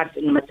نحن بنعرف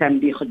إنه مثلا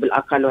بياخد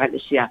بالأقل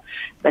وهالأشياء،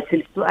 بس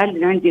السؤال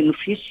اللي عندي إنه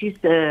في شيء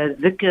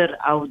ذكر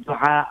أو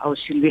دعاء أو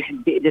شيء الواحد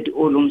بيقدر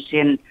يقوله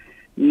مشان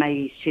ما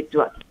يشت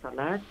وقت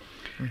الصلاة.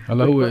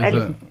 هلا هو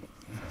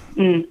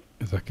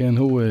إذا كان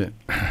هو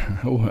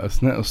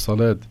أثناء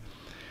الصلاة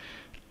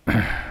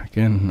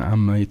كان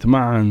عم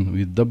يتمعن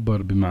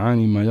ويتدبر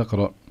بمعاني ما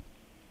يقرأ،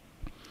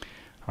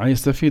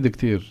 هيستفيد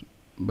كتير،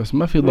 بس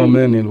ما في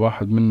ضمان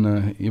الواحد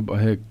منا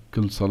يبقى هيك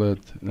كل صلاة،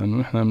 لأنه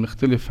نحن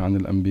بنختلف عن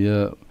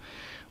الأنبياء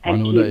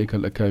وعن أولئك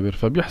الأكابر،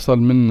 فبيحصل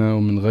منا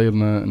ومن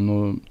غيرنا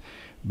إنه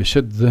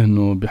بشد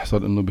ذهنه،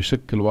 بيحصل إنه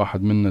بشكل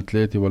واحد منا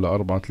 3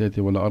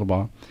 ولا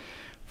 4.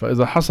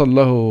 فإذا حصل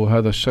له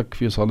هذا الشك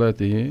في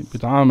صلاته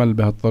بيتعامل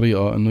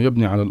بهالطريقة إنه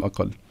يبني على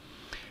الأقل.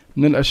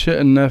 من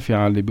الأشياء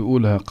النافعة اللي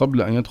بيقولها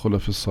قبل أن يدخل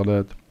في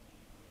الصلاة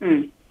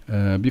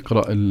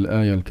بيقرأ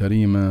الآية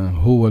الكريمة: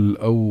 هو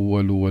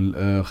الأول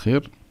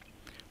والآخر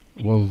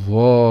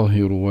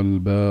والظاهر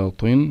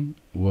والباطن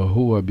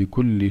وهو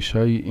بكل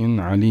شيء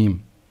عليم.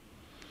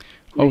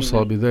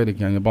 أوصى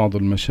بذلك يعني بعض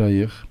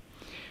المشايخ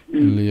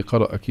اللي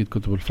قرأ أكيد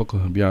كتب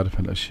الفقه بيعرف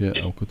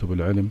هالأشياء أو كتب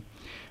العلم.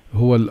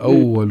 هو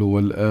الأول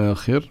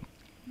والآخر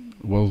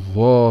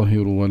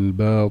والظاهر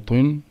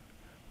والباطن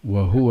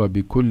وهو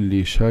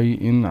بكل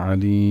شيء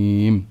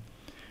عليم.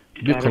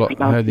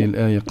 بيقرأ هذه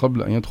الآية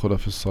قبل أن يدخل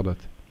في الصلاة.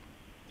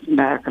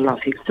 بارك الله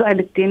فيك. السؤال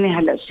الثاني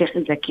هلأ الشيخ،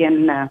 إذا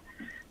كان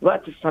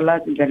وقت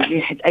الصلاة إذا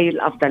الواحد أي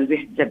الأفضل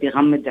الواحد إذا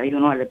بيغمض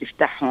عيونه ولا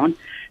بيفتحهم،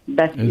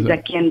 بس إذا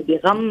كان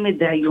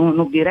بيغمض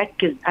عيونه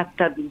بيركز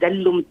أكتر،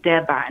 بيدله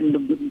متابع إنه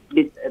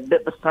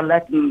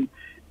بالصلاة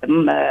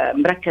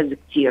مركز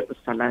كتير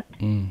بالصلاة.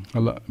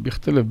 هلا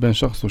بيختلف بين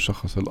شخص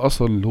وشخص.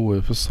 الأصل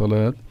هو في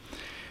الصلاة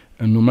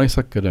إنه ما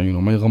يسكر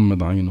عينه، ما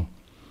يغمض عينه.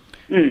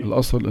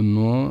 الأصل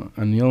إنه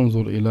أن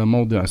ينظر إلى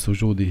موضع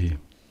سجوده.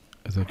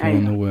 إذا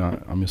كان هو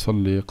عم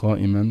يصلي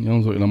قائما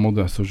ينظر إلى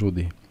موضع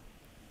سجوده.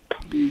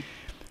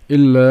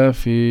 إلا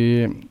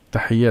في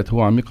تحيات،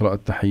 هو عم يقرأ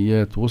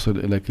التحيات وصل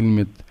إلى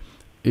كلمة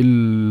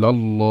إلا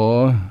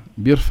الله،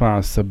 بيرفع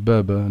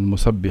السبابة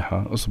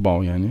المسبحة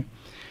إصبعه يعني،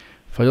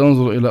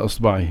 فينظر إلى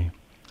إصبعه،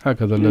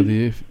 هكذا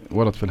الذي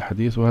ورد في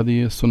الحديث،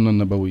 وهذه السنة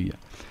النبوية.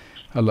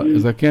 هلا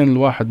إذا كان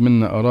الواحد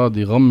منا أراد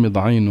يغمض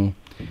عينه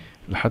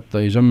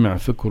لحتى يجمع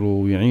فكره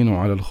ويعينه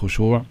على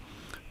الخشوع،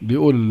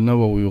 بيقول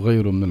النووي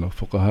وغيره من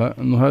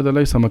الفقهاء إنه هذا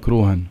ليس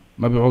مكروها،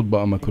 ما بيعود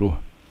بقى مكروه،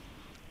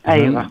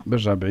 أيوة.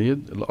 برجع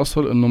بعيد،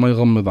 الأصل إنه ما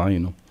يغمض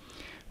عينه.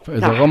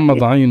 فإذا صح.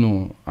 غمض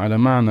عينه على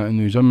معنى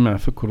إنه يجمع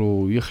فكره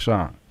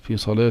ويخشع في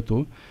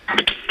صلاته،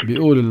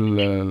 بيقول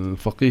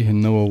الفقيه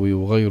النووي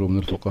وغيره من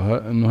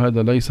الفقهاء إنه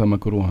هذا ليس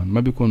مكروها، ما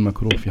بيكون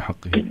مكروه في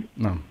حقه.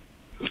 نعم.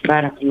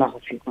 بارك الله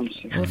فيكم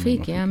شيخ.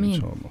 وفيك يا أمين.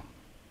 إن شاء الله.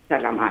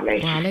 السلام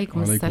عليكم.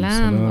 وعليكم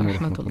السلام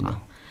ورحمة الله.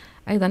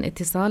 أيضا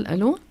اتصال.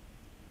 ألو.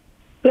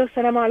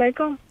 السلام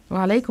عليكم.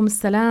 وعليكم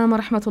السلام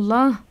ورحمة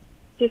الله.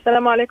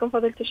 السلام عليكم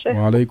فضيلة الشيخ.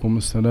 وعليكم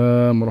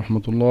السلام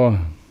ورحمة الله.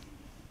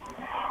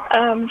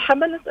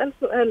 حابة نسأل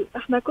سؤال.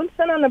 احنا كل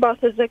سنة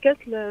نبعث الزكاة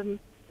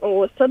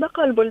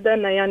والصدقة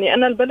لبلداننا، يعني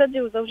أنا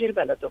البلدي وزوجي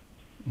البلده.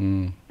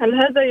 هل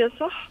هذا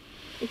يصح؟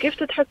 وكيف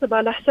تتحسب،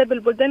 على حساب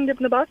البلدان اللي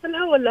بنبعث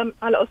لها ولا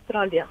على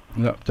أستراليا؟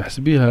 لا،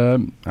 بتحسبيها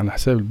على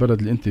حساب البلد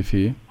اللي أنت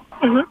فيه.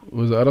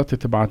 وإذا أردت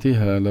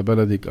تبعتيها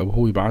لبلدك أو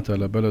هو يبعتها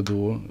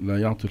لبلده لا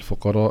يعطي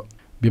الفقراء،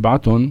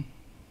 بيبعتهم،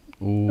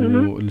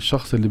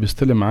 والشخص اللي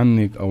بيستلم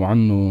عنك أو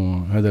عنه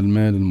هذا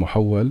المال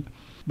المحول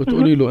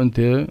بتقولي له أنت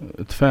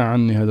ادفع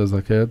عني هذا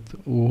زكاة،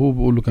 وهو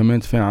بيقول له كمان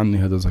ادفع عني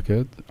هذا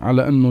زكاة،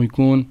 على أنه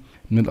يكون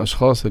من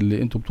الأشخاص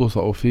اللي أنتوا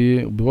بتوثقوا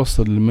فيه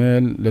وبيوصل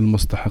المال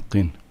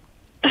للمستحقين.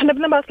 احنا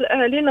بنبعث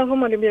لأهالينا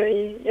وهم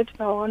اللي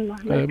يدفعوا عنا.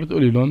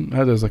 بتقولي لهم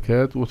هذا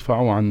زكاة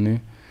وادفعوا عني،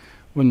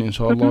 وإني إن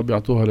شاء الله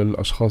بيعطوها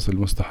للأشخاص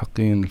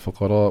المستحقين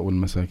الفقراء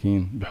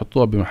والمساكين،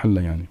 بيحطوها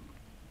بمحلها يعني.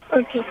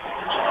 أوكي.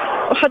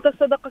 وحتى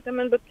الصدقة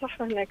كمان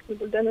بتصح هناك في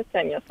البلدان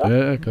الثانية، صح؟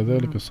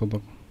 كذلك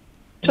الصدقة.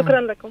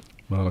 شكرا لكم.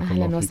 بارك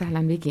الله أهلا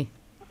وسهلا بك.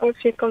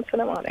 وفيكم.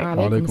 السلام عليكم.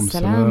 وعليكم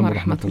السلام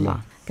ورحمة الله.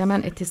 كمان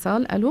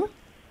اتصال. ألو.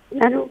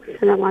 ألو.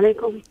 السلام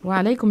عليكم.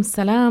 وعليكم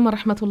السلام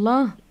ورحمة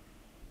الله.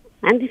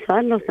 عندي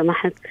سؤال لو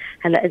سمحت.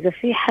 هلا إذا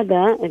في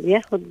حدا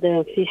بياخد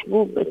في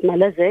حبوب اسمها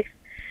لازكس،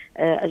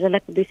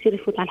 أجلك بده يصير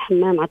يفوت على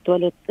الحمام على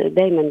التواليت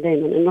دايما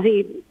إنه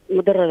هي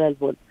مضرة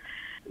للبول،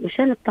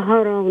 مشان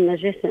الطهارة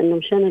والنجاسة، إنه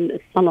مشان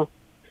الصلاة،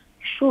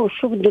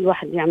 شو بده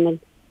الواحد يعمل؟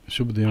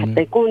 شو بده يعمل؟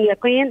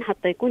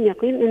 حتى يكون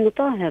يقين إنه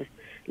طاهر،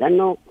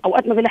 لأنه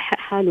أوقات ما بيلحق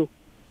حاله.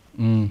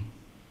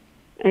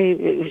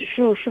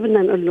 شو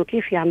بدنا نقول له؟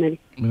 كيف يعمل؟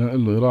 بدنا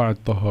نقول له يراعي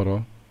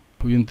الطهارة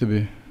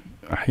وينتبه.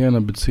 أحيانا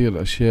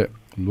بتصير أشياء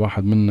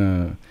الواحد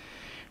منا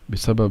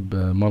بسبب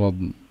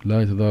مرض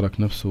لا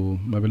يتدارك نفسه،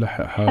 ما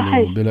بيلحق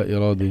حاله بلا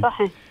إرادة.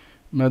 صحيح.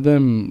 ما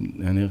دام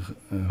يعني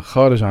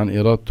خارج عن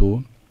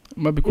إرادته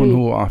ما بيكون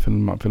هو وقع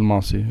في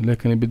المعصية،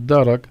 لكن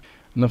بيتدارك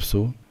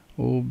نفسه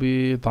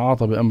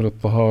وبيتعاطى بأمر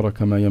الطهارة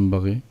كما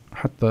ينبغي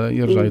حتى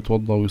يرجع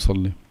يتوضأ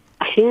ويصلي.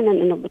 أحيانا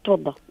إنه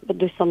بتوضأ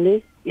بده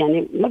يصلي،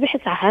 يعني ما بيحس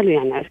على حاله،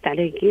 يعني عرفت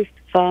عليه كيف؟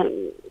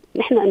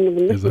 فنحن إنه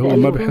بالنسبة إذا هو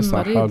ما بيحس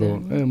على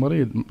حاله،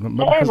 مريض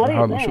ما بيحس على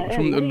حاله،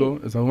 شو بنقول له؟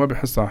 إذا هو ما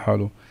بيحس على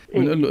حاله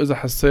بنقول له إذا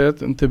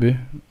حسيت انتبه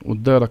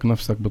وتدارك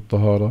نفسك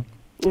بالطهارة.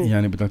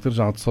 يعني بدك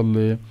ترجع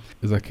تصلي.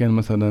 إذا كان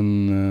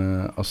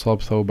مثلا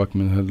أصاب ثوبك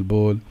من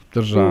هالبول،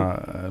 بترجع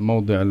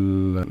موضع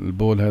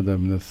البول هذا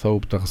من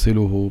الثوب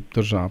تغسله،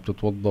 بترجع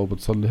بتتوضأ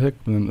وبتصلي. هيك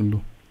بدنا نقول له.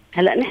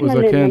 هلا نحن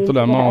وإذا كان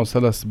طلع معه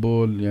سلس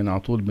بول، يعني على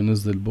طول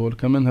بنزل البول،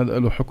 كمان هذا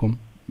له حكم،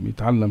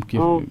 بيتعلم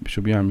كيف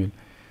شو بيعمل.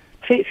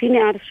 فيني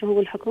أعرف شو هو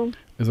الحكم؟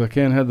 إذا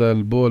كان هذا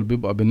البول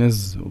بيبقى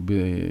بنز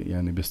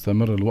يعني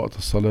بيستمر الوقت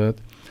الصلاة،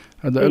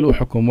 هذا له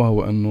حكم،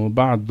 وهو أنه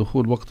بعد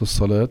دخول وقت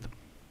الصلاة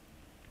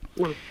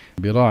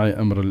بيراعي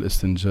أمر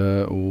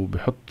الاستنجاء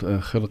وبيحط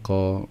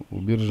خرقة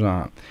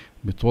وبيرجع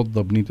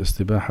بيتوضى بنية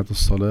استباحة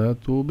الصلاة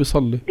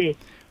وبيصلي.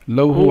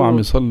 لو هو عم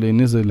يصلي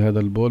نزل هذا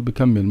البول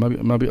بكمل،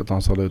 ما بيقطع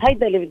صلاته.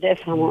 هيدا اللي بدي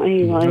أفهمه.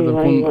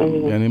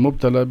 أيوة. يعني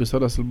مبتلى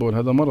بسلس البول،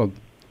 هذا مرض.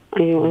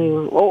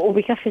 أيوة.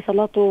 وبيكفي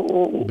صلاته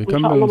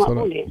بيكمل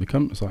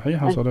صلاته،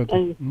 صحيحة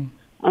صلاته.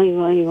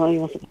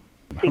 أيوة.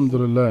 الحمد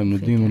لله إنه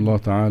دين الله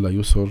تعالى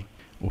يسر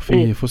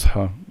وفيه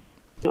فسحة.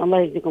 الله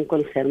يجزيكم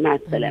كل خير. مع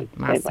السلامة.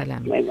 مع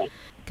السلامة. باي.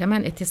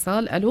 كمان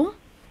اتصال. ألو.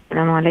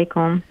 السلام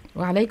عليكم.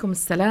 وعليكم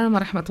السلام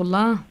ورحمة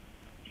الله.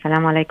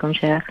 السلام عليكم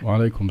شيخ.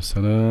 وعليكم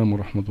السلام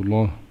ورحمة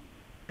الله.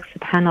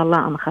 سبحان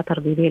الله، أنا خطر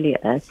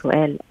ببالي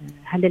سؤال.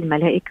 هل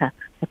الملائكة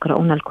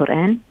يقرؤون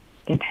القرآن؟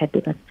 كنت حد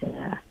بس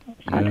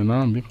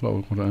نعم بيقرأوا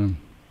القرآن.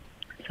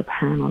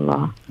 سبحان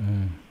الله.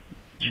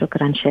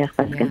 شكرا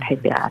شيخ، بس كنت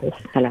حد أعرف.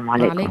 السلام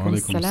عليكم. وعليكم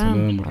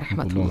السلام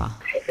ورحمة الله.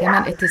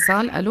 كمان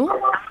اتصال. ألو.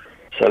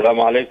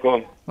 السلام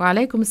عليكم.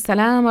 وعليكم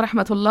السلام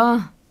ورحمة الله.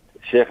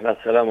 شيخنا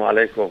السلام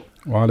عليكم.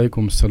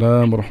 وعليكم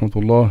السلام ورحمة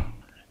الله.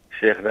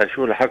 شيخنا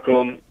شو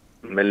الحكم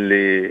من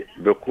اللي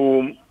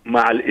بيقوم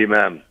مع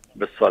الإمام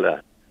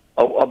بالصلاة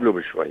أو قبله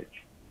بشوي؟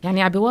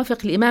 يعني عم بيوافق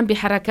الإمام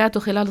بحركاته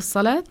خلال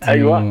الصلاة؟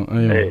 أيوة.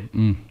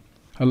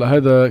 هلأ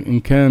هذا إن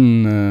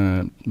كان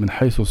من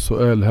حيث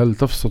السؤال هل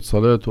تفسد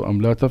صلاته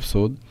أم لا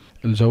تفسد،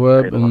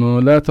 الجواب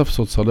إنه لا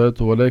تفسد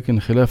صلاته، ولكن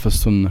خلاف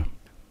السنة،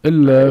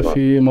 إلا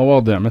في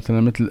مواضع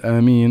مثلا مثل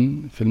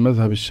آمين في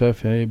المذهب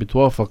الشافعي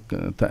بتوافق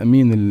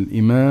تأمين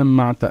الإمام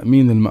مع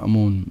تأمين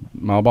المأمون،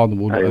 مع بعض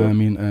بيقولوا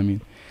آمين آمين.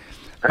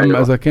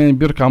 أما إذا كان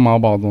بيركع مع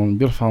بعضهم،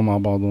 بيرفع مع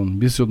بعضهم،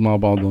 بيسجد مع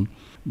بعضهم،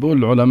 بيقول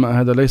العلماء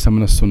هذا ليس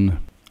من السنة،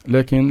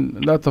 لكن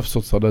لا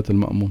تفسد صلاة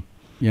المأمون.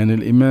 يعني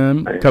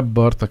الإمام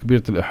كبر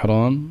تكبيرة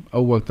الإحرام،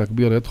 أول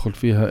تكبيرة يدخل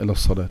فيها إلى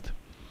الصلاة،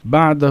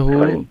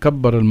 بعده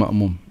كبر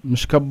المأموم،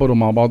 مش كبروا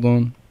مع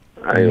بعضهم.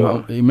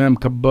 الإمام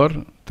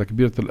كبر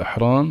تكبيرة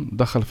الإحرام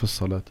دخل في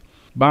الصلاة،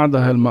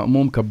 بعدها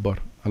المأموم كبر.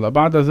 هلا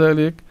بعد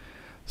ذلك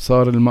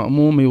صار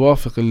المأموم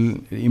يوافق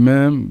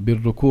الإمام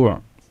بالركوع،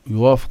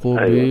 يوافقوا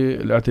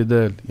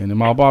بالاعتدال، يعني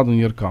مع بعض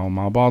يركعوا،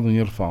 مع بعض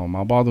يرفعوا،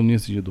 مع بعض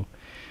يسجدوا.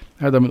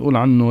 هذا بنقول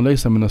عنه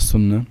ليس من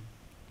السنة.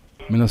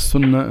 من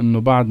السنة أنه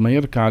بعد ما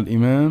يركع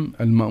الإمام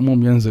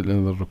المأموم ينزل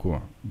إلى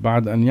الركوع،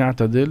 بعد أن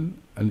يعتدل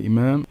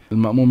الإمام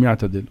المأموم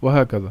يعتدل،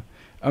 وهكذا.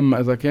 أما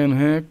إذا كان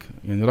هيك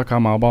يعني ركع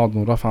مع بعض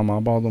ورفع مع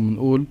بعض،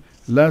 بنقول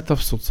لا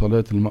تفسد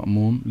صلاة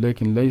المأموم،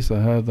 لكن ليس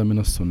هذا من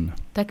السنة.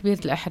 تكبيرة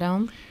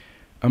الإحرام.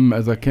 أما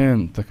إذا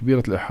كان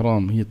تكبيرة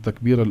الإحرام هي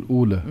التكبيرة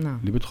الأولى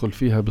اللي بيدخل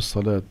فيها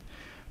بالصلاة،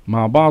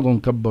 مع بعضهم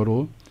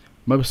كبروا،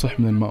 ما بيصح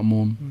من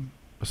المأموم،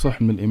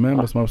 بيصح من الإمام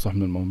بس ما بيصح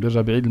من المأموم،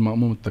 بيرجع بعيد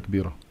المأموم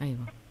التكبيرة. أيوة.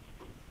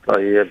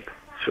 طيب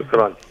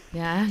شكرا.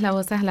 يا أهلا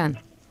وسهلا.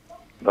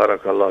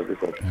 بارك الله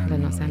بكم.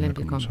 أهلا وسهلا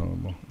بكم. إن شاء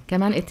الله.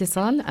 كمان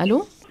اتصال.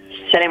 ألو.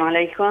 السلام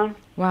عليكم.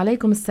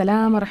 وعليكم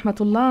السلام ورحمة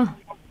الله.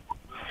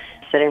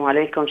 السلام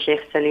عليكم شيخ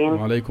سليم.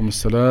 وعليكم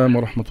السلام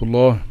ورحمة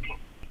الله.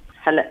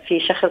 هلا في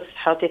شخص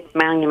حاطط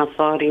معي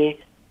مصاري،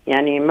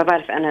 يعني ما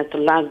بعرف أنا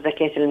طلعت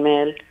زكاة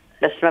المال،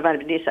 بس ما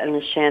بعرف بدي أسأل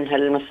من شان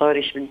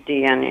هالمصاري شو بدي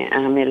يعني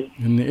أعمل.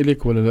 هن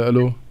إلك ولا لا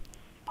له؟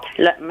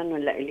 لا منه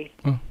لا إلي.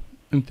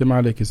 أنت ما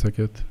عليك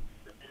زكاة.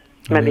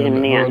 ما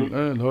بيهمني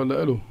يعني. هو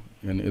لا له،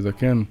 يعني إذا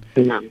كان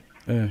نعم.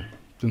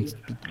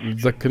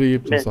 بتذكريه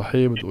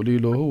بتنصحيه بتقولي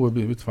له، هو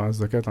بيدفع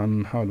الزكاة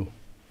عن حاله.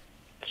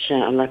 إن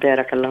شاء الله.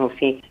 بارك الله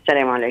فيك.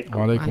 السلام عليكم.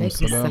 وعليكم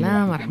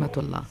السلام ورحمة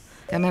الله.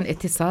 كمان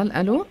اتصال.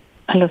 ألو.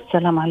 ألو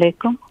السلام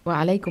عليكم.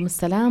 وعليكم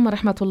السلام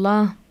ورحمة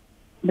الله.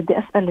 بدي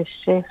أسأل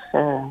الشيخ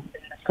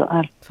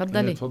سؤال.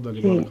 تفضلي.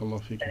 تفضلي بارك الله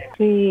فيك.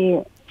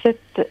 في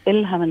ست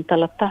إلها من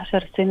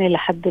 13 سنة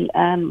لحد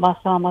الآن ما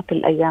صامت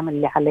الأيام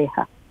اللي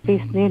عليها، في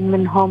سنين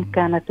منهم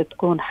كانت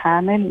تكون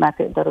حامل ما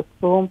تقدر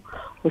تصوم،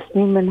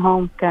 وسنين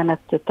منهم كانت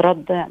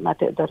ترضع ما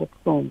تقدر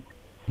تصوم،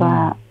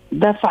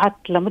 فدفعت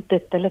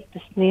لمدة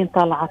 3 سنين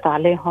طلعت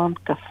عليهم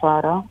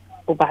كفارة،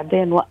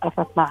 وبعدين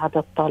وقفت ما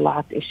عادت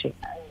طلعت إشي،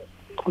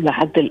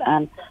 ولحد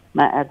الآن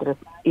ما قادرت،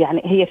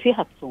 يعني هي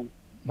فيها تصوم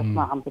بس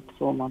ما عم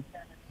بتصوم.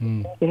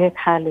 في هيك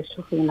حالة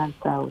شو فينا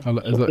نساوي؟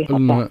 هلا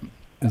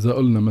إذا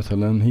قلنا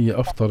مثلا هي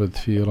أفطرت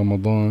في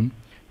رمضان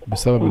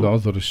بسبب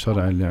العذر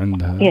الشرعي اللي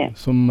عندها،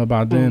 ثم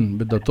بعدين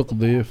بدها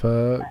تقضي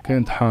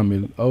فكانت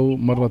حامل، أو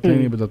مرة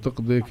تانية بدها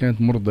تقضي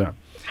كانت مرضع.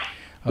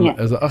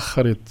 هلا إذا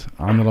أخرت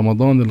عن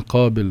رمضان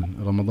القابل،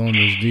 رمضان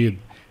الجديد،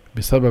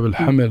 بسبب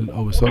الحمل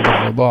أو بسبب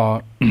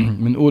الرضاعة،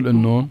 بنقول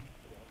إنه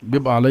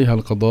بيبقى عليها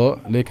القضاء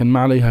لكن ما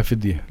عليها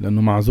فدية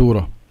لأنه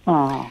معذورة.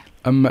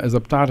 أما إذا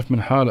بتعرف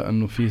من حالة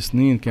أنه في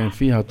سنين كان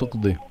فيها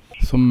تقضي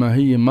ثم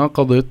هي ما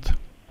قضت،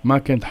 ما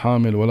كانت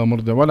حامل ولا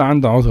مرضع ولا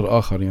عندها عذر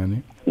آخر، يعني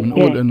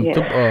بنقول إنه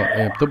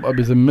بتبقى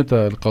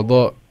بذمتها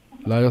القضاء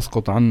لا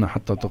يسقط عنها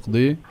حتى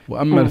تقضي.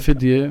 وأما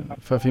الفدية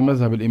ففي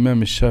مذهب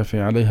الإمام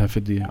الشافعي عليها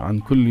فدية عن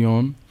كل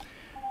يوم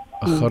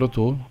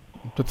أخرته،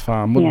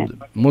 بتدفع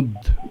مد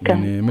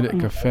يعني ملء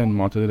كفين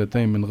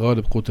معتدلتين من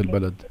غالب قوت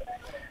البلد.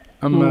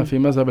 أما في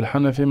مذهب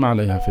الحنفي ما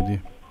عليها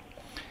فدية،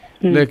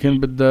 لكن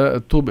بدها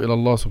تتوب إلى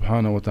الله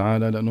سبحانه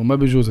وتعالى، لأنه ما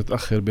بيجوز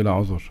تأخر بلا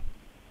عذر.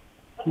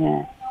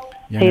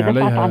 يعني هي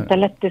دفعت عن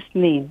 3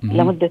 سنين،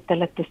 لمدة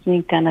 3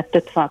 سنين كانت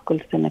تدفع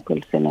كل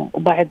سنة،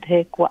 وبعد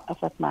هيك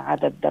وقفت ما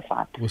عادت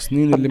دفعت.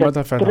 والسنين اللي ما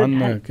دفعت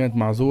عنها كانت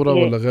معذورة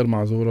ولا غير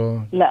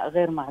معذورة؟ لا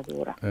غير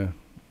معذورة.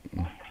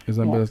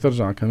 إذا بدها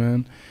ترجع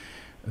كمان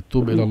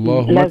تتوب إلى الله،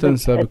 وما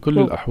تنسى بكل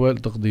الأحوال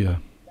تقضيها.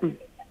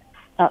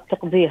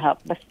 تقضيها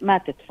بس ما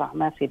تدفع،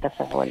 ما في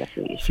دفع ولا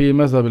في شيء. في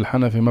مذهب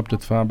الحنفي ما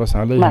بتدفع بس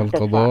عليها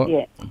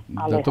القضاء،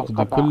 بدها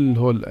تقضي كل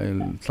هول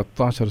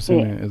 13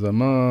 سنة. إذا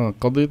ما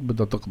قضيت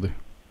بدها تقضي.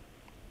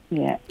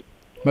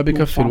 ما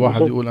بيكفي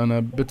الواحد يقول أنا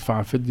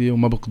بدفع فدية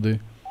وما بقضي،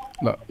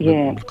 لا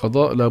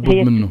القضاء لابد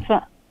منه.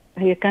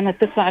 هي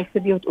كانت تدفع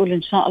الفدية وتقول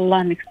إن شاء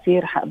الله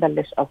نكسير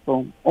حقبلش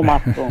أصوم وما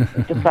تصوم،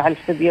 تدفع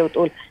الفدية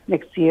وتقول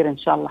نكسير إن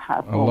شاء الله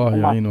حأصوم. الله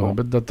يعينه،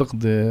 بدها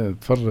تقضي،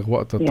 تفرغ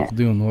وقتها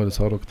تقضيهم، هو اللي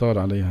صاروا كتار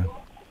عليها.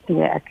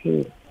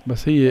 أكيد.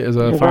 بس هي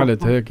إذا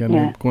فعلت هيك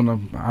يعني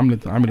بتكون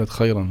عملت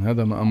خيرا،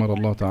 هذا ما أمر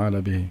الله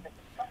تعالى به.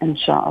 إن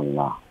شاء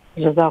الله.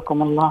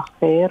 جزاكم الله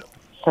خير.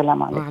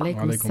 السلام عليكم.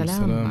 وعليكم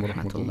السلام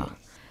ورحمة الله.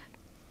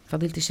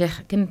 فضيلة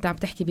الشيخ، كنت عم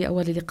تحكي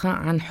بأول اللقاء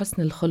عن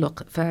حسن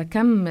الخلق،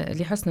 فكم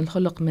لحسن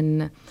الخلق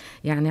من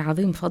يعني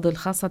عظيم فضل،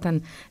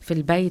 خاصة في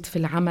البيت، في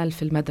العمل،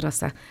 في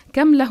المدرسة.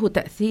 كم له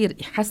تأثير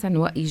حسن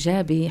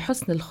وإيجابي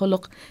حسن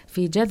الخلق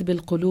في جذب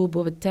القلوب،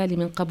 وبالتالي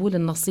من قبول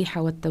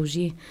النصيحة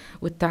والتوجيه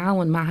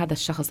والتعاون مع هذا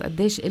الشخص،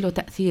 قديش له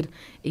تأثير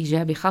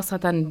إيجابي،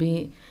 خاصة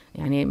ب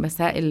يعني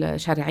مسائل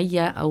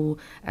شرعية أو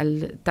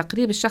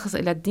تقريب الشخص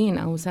إلى الدين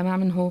أو سماع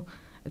منه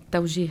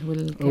التوجيه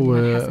والكلمة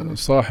الحسنة.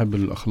 صاحب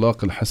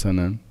الأخلاق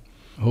الحسنة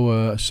هو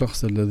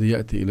الشخص الذي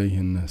يأتي إليه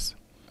الناس.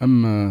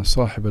 أما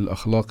صاحب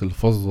الأخلاق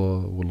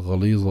الفظة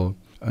والغليظة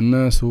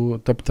الناس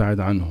تبتعد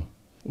عنه.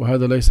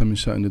 وهذا ليس من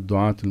شأن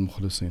الدعاة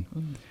المخلصين.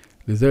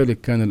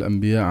 لذلك كان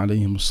الأنبياء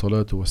عليهم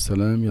الصلاة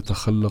والسلام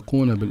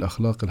يتخلقون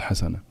بالأخلاق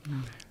الحسنة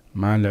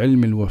مع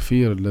العلم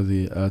الوفير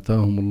الذي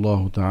آتاهم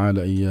الله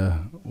تعالى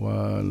إياه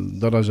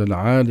والدرجة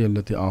العالية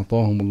التي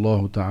أعطاهم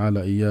الله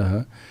تعالى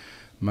إياها.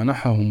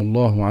 منحهم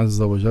الله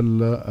عز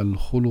وجل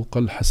الخلق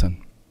الحسن،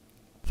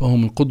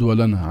 فهم القدوة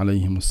لنا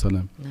عليهم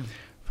السلام.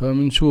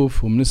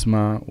 فمنشوف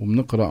ومنسمع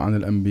ومنقرأ عن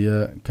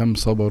الأنبياء كم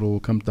صبروا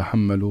كم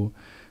تحملوا.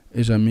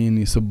 إجا مين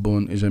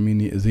يسبون، إجا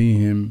مين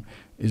يأذيهم،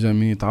 إجا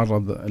مين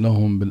يتعرض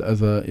لهم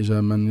بالأذى،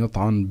 إجا من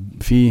يطعن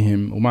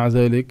فيهم، ومع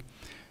ذلك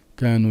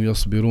كانوا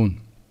يصبرون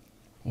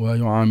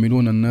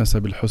ويعاملون الناس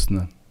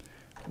بالحسنى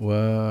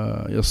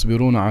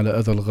ويصبرون على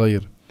أذى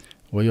الغير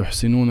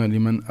ويحسنون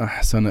لمن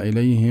أحسن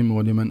إليهم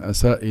ولمن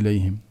أساء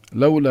إليهم.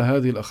 لولا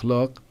هذه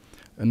الأخلاق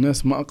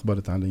الناس ما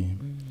أقبلت عليهم.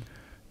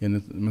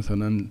 يعني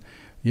مثلا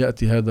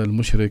يأتي هذا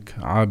المشرك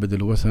عابد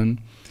الوثن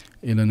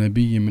إلى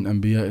نبي من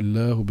أنبياء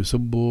الله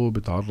وبسبه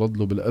بتعرض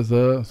له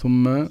بالأذى،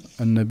 ثم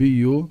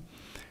النبي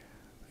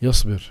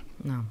يصبر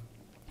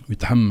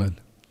ويتحمل.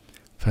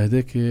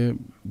 فهذاك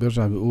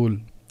بيرجع بيقول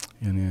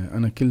يعني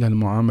أنا كل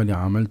هالمعاملة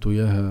عملته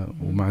إياها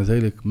ومع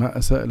ذلك ما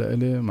أساء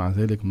لإلي، مع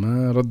ذلك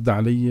ما رد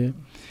علي.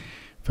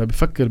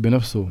 فبفكر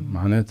بنفسه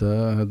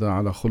معناتها هذا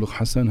على خلق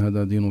حسن،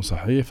 هذا دينه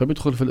صحيح،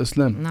 فبيدخل في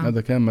الإسلام.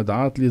 هذا كان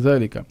مدعاة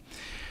لذلك.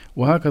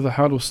 وهكذا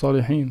حال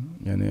الصالحين.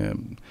 يعني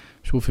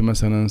شوفي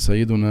مثلا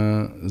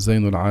سيدنا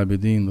زين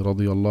العابدين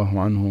رضي الله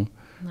عنه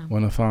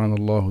ونفعنا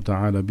الله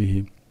تعالى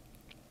به،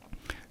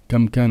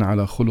 كم كان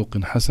على خلق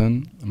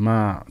حسن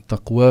مع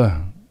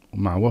تقواه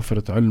ومع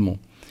وفرة علمه،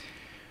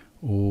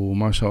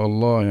 وما شاء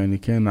الله يعني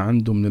كان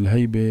عنده من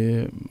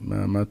الهيبة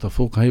ما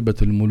تفوق هيبة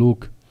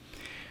الملوك.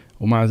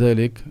 ومع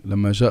ذلك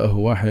لما جاءه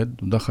واحد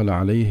دخل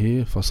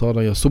عليه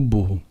فصار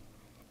يسبه،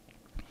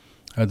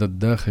 هذا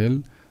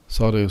الداخل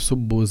صار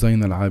يسب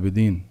زين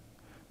العابدين،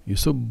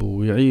 يسب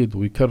ويعيد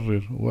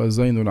ويكرر،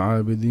 وزين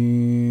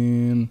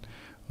العابدين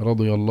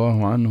رضي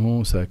الله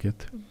عنه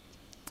ساكت.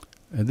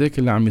 هذاك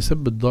اللي عم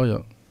يسب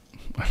الضايق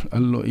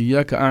قال له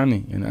إياك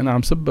أعني، يعني أنا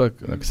عم سبك،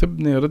 لك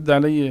سبني رد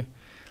علي.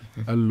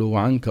 قال له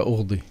وعنك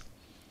أغضي،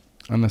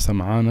 أنا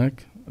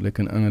سمعانك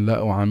لكن أنا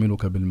لا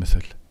أعاملك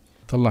بالمثل.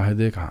 طلع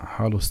هديك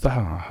حاله، استحى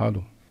على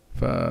حاله.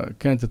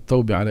 فكانت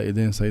التوبة على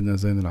إيدين سيدنا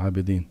زين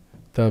العابدين،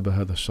 تاب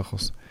هذا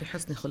الشخص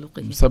بحسن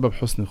خلقه، بسبب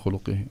حسن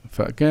خلقه.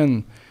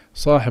 فكان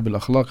صاحب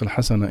الأخلاق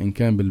الحسنة إن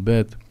كان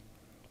بالبيت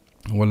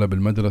ولا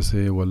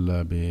بالمدرسة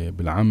ولا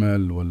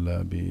بالعمل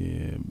ولا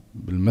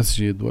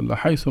بالمسجد ولا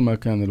حيثما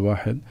كان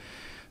الواحد،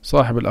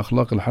 صاحب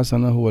الأخلاق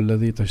الحسنة هو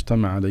الذي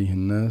تجتمع عليه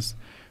الناس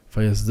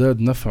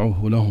فيزداد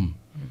نفعه لهم.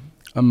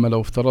 أما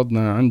لو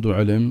افترضنا عنده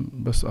علم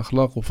بس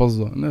أخلاقه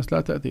فظة، الناس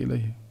لا تأتي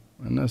إليه،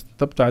 الناس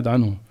تبتعد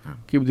عنه،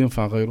 كيف بده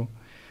ينفع غيره؟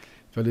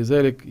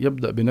 فلذلك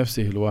يبدأ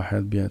بنفسه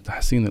الواحد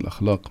بتحسين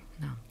الأخلاق،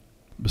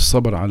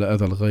 بالصبر على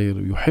أذى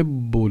الغير،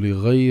 يحب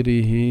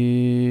لغيره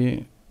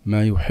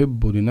ما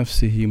يحب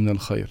لنفسه من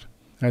الخير.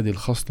 هذه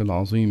الخصلة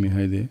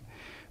العظيمة هذه،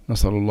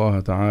 نسأل الله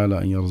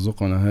تعالى أن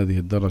يرزقنا هذه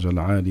الدرجة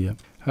العالية.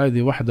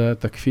 هذه وحدة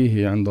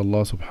تكفيه عند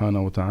الله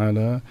سبحانه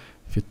وتعالى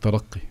في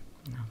الترقي.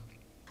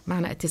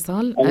 معنا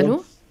اتصال.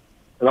 ألو،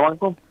 السلام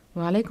عليكم.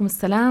 وعليكم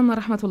السلام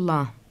ورحمة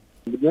الله.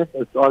 بدي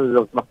أسأل سؤال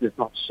لو سمحت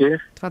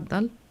الشيخ.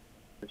 تفضل.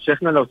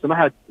 شيخنا لو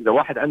سمحت، إذا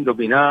واحد عنده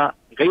بناء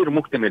غير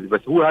مكتمل بس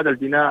هو هذا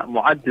البناء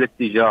معد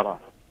للتجارة،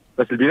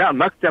 بس البناء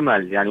ما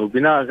اكتمل يعني،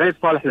 والبناء غير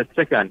صالح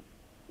للسكن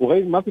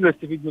وغير ما فينا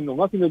نستفيد منه،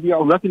 ما فينا نبيعه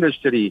وما فينا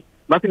نشتريه،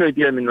 ما فينا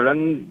نبيع منه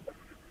لأن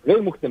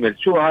غير مكتمل.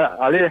 شو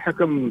عليه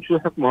حكم؟ شو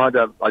حكمه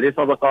هذا؟ عليه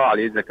صدقة،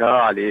 عليه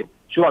زكاة، عليه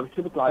شو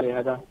بيطلع عليه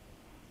هذا؟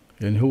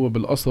 يعني هو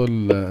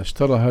بالأصل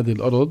اشترى هذه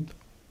الأرض،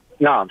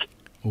 نعم،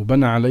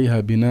 وبنى عليها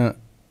بناء،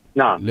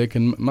 نعم،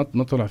 لكن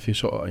ما طلع في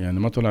شقة، يعني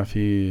ما طلع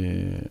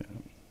في،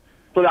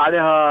 طلع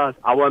عليها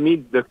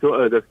عواميد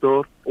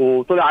دكتور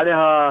وطلع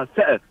عليها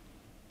سقف.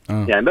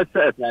 يعني بس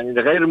سقف، يعني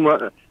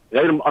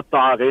غير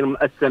مقطعة، غير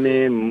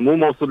مقسمة، مو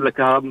موصول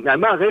لكهرب،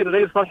 يعني ما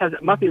غير صالحة،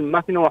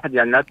 ما في واحد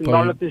يعني لا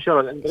تنباع ولا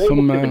تنشر.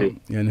 ثم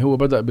يعني هو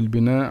بدأ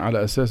بالبناء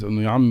على أساس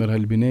إنه يعمر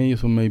هالبناية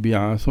ثم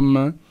يبيعها،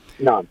 ثم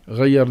نعم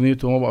غير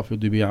نيته، ما وقف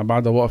بده يبيع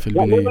بعدها وقف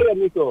البناية. لا، مو غير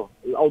نيته،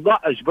 الأوضاع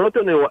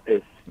أجبرته إنه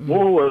يوقف،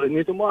 مو هو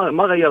نيته،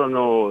 ما غير،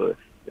 إنه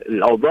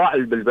الأوضاع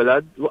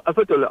بالبلد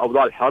وقفته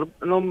الأوضاع الحرب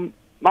إنه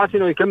ما عاد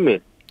فينه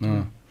يكمل.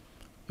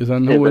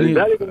 إذا هو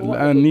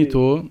الآن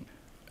نيته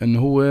إنه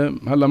هو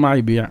هلا ما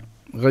يبيع،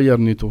 غير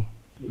نيته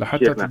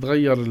لحتى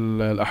تتغير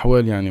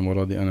الأحوال، يعني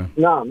مرادي أنا.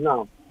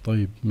 نعم.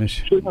 طيب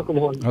ماشي. شو الحكم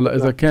هون؟ هلا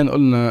إذا كان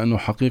قلنا إنه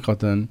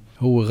حقيقة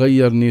هو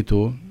غير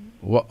نيته،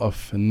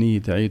 وقف النية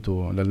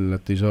تاعيته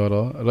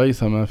للتجارة،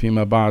 ريثما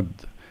فيما بعد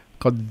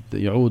قد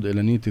يعود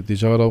إلى نية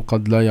التجارة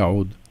وقد لا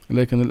يعود.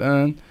 لكن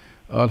الآن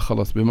قال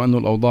خلص بما أنه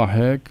الأوضاع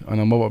هيك،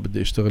 أنا ما بقى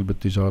بدي أشتغل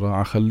بالتجارة،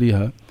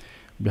 عخليها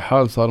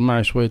بحال صار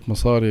معي شوية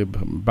مصاري،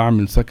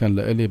 بعمل سكن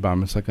لإلي،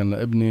 بعمل سكن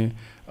لابني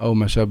أو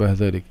ما شابه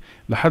ذلك.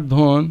 لحد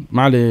هون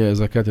ما عليه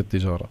زكاة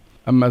التجارة.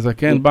 أما إذا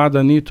كان بعد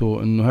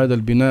نيته أنه هذا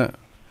البناء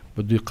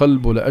بده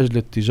يقلبه لأجل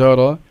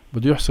التجارة،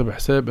 بده يحسب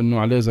حساب أنه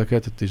عليه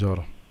زكاة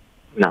التجارة.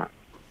 نعم.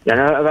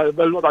 يعني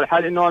بالوضع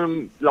الحالي انه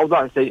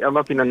الاوضاع سيئه،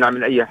 ما فينا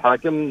نعمل اي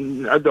حركه،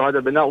 نعده هذا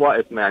بناء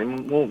واقف، يعني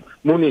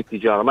مو نية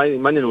تجاره،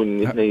 ما ننوي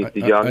نية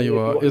تجاره.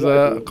 ايوه،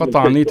 اذا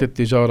قطع نية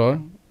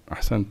التجاره،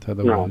 احسنت،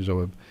 هذا هو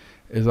الجواب.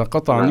 اذا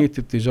قطع نية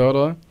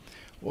التجاره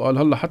وقال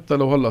هلا حتى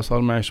لو هلا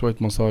صار معي شويه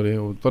مصاري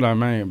وطلع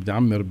معي بدي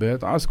اعمر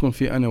بيت، عايزكم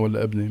فيه انا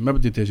ولا ابني، ما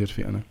بدي تاجر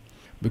فيه انا،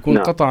 بيكون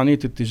قطع نية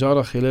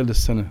التجاره خلال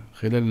السنه،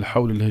 خلال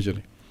الحول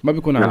الهجري، ما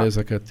بيكون عليه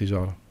زكاه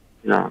تجاره.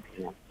 نعم.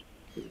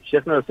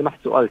 شيخنا لو سمحت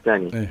سؤال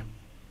ثاني.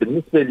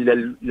 بالنسبه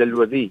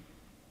للوذي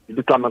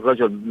اللي بيطلع من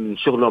الرجل من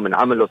شغله من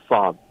عمله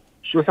الصعب،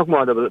 شو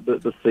حكمه هذا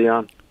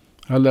بالصيام؟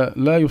 هلا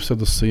لا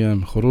يفسد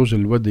الصيام، خروج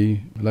الودي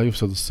لا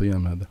يفسد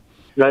الصيام، هذا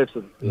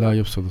لا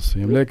يفسد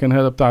الصيام، لكن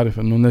هذا بتعرف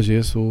انه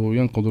نجس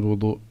وينقض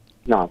الوضوء.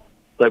 نعم.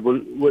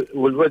 طيب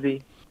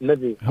والودي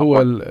الذي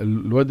هو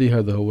الودي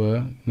هذا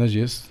هو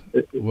نجس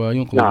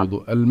وينقض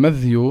الوضوء.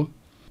 المذي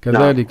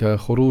كذلك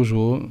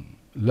خروجه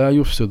لا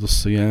يفسد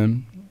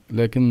الصيام،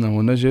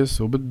 لكنه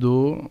نجس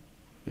وبده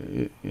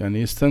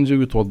يعني يستنجي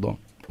ويتوضا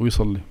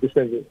ويصلي.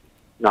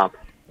 نعم.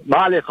 ما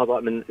عليه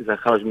قضاء من اذا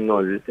خرج منه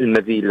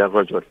المذي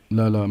للرجل؟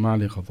 لا ما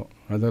عليه قضاء،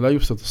 هذا لا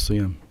يفسد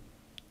الصيام.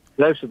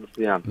 لا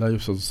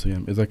يفسد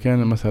الصيام. إذا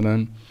كان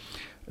مثلا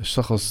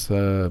الشخص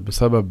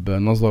بسبب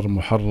نظر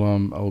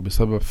محرم أو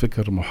بسبب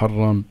فكر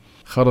محرم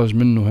خرج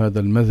منه هذا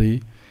المذي،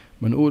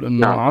 بنقول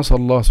أنه عصى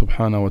الله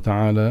سبحانه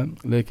وتعالى،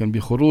 لكن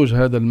بخروج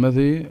هذا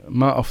المذي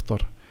ما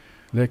أفطر،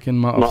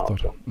 لكن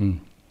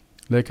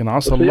لكن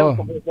عصى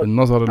الله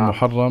بالنظر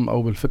المحرم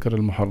أو بالفكر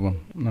المحرم.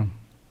 نعم.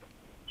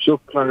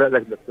 شكرا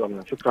لك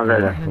دكتورنا، شكرا لك.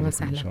 أهلا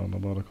وسهلا. إن شاء الله،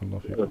 بارك الله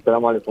فيك.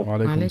 السلام عليكم.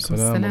 وعليكم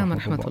السلام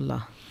ورحمة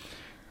الله.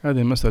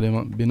 هذه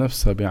مسألة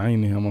بنفسها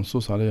بعينها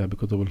منصوص عليها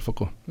بكتب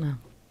الفقه. نعم.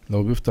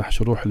 لو بيفتح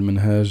شروح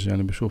المنهاج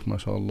يعني بيشوف ما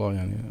شاء الله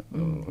يعني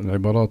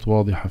العبارات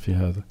واضحة في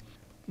هذا.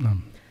 نعم.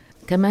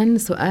 كمان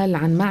سؤال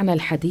عن معنى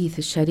الحديث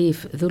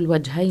الشريف ذو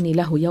الوجهين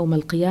له يوم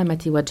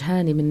القيامة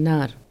وجهان من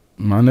نار.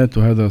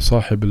 معناته هذا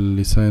صاحب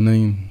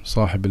اللسانين،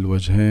 صاحب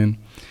الوجهين،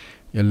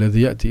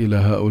 الذي يأتي إلى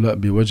هؤلاء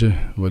بوجه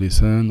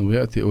ولسان،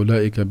 ويأتي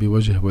أولئك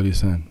بوجه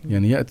ولسان.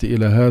 يعني يأتي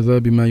إلى هذا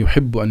بما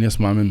يحب أن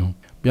يسمع منه،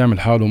 بيعمل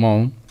حاله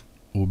معه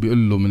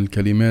وبيقول له من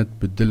الكلمات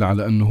بتدل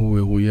على أنه هو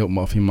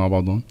واقفين مع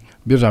بعضهم،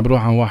 بيرجع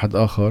بيروح عن واحد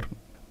آخر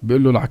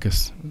بيقول له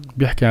العكس،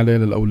 بيحكي عليه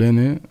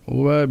للأولاني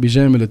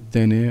وبيجامل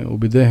الثاني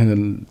وبيداهن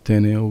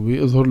الثاني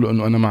وبيظهر له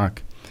أنه أنا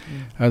معك.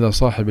 هذا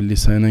صاحب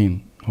اللسانين،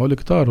 هول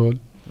كتار هول.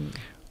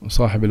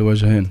 وصاحب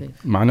الوجهين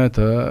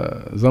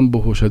معناتها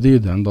ذنبه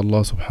شديد عند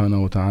الله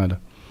سبحانه وتعالى،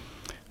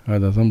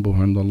 هذا ذنبه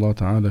عند الله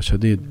تعالى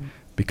شديد،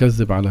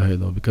 بيكذب على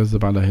هذا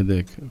وبيكذب على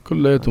هداك،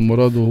 كلياته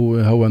مراده هو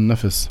هوى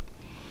النفس،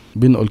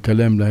 بينقل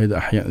كلام لهيدا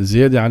أحيانا،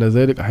 زيادة على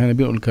ذلك أحيانا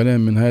بينقل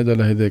كلام من هذا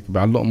لهداك،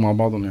 بيعلقهم مع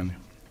بعضهم. يعني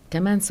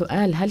كمان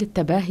سؤال، هل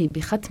التباهي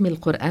بختم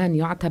القرآن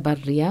يعتبر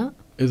رياء؟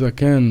 إذا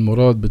كان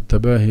مراد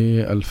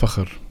بالتباهي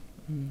الفخر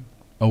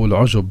أو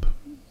العجب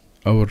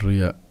أو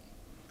الرياء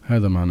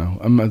هذا معناه.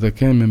 أما إذا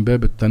كان من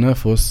باب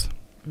التنافس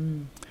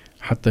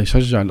حتى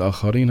يشجع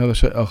الآخرين هذا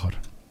شيء آخر.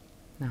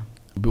 نعم.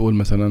 بيقول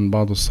مثلا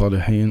بعض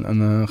الصالحين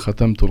أنا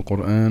ختمت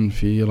القرآن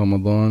في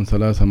رمضان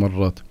 3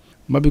 مرات،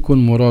 ما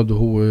بيكون مراده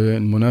هو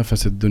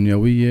المنافسة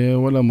الدنيوية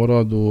ولا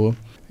مراده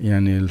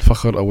يعني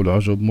الفخر أو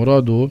العجب،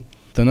 مراده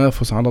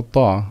تنافس على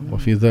الطاعة.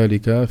 وفي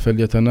ذلك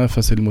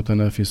فليتنافس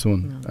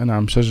المتنافسون. أنا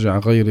عم شجع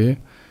غيري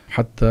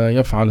حتى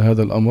يفعل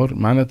هذا الأمر،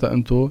 معناته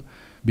أنتم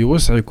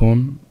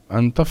بوسعكم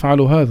أن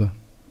تفعلوا هذا،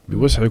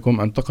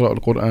 بوسعكم أن تقرأوا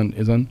القرآن.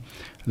 إذن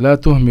لا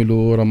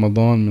تهملوا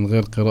رمضان من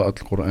غير قراءة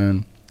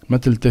القرآن، ما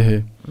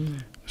تلتهي،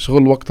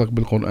 شغل وقتك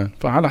بالقرآن،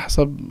 فعلى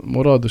حسب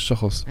مراد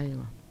الشخص.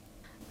 أيوة.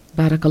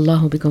 بارك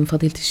الله بكم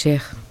فضيلة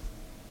الشيخ،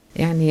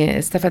 يعني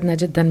استفدنا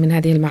جدا من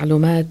هذه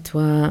المعلومات،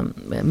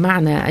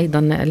 ومعنى أيضا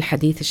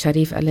الحديث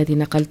الشريف الذي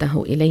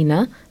نقلته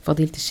إلينا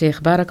فضيلة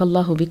الشيخ. بارك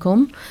الله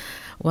بكم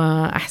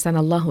وأحسن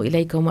الله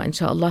إليكم، وإن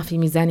شاء الله في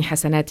ميزان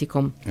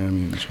حسناتكم.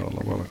 آمين إن شاء الله.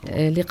 بارك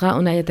الله.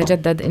 لقاؤنا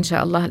يتجدد إن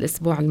شاء الله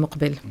الأسبوع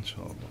المقبل إن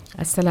شاء الله.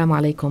 السلام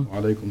عليكم.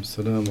 وعليكم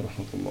السلام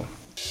ورحمة الله.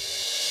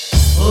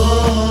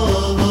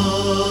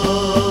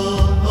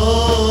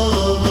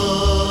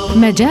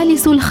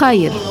 مجالس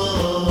الخير،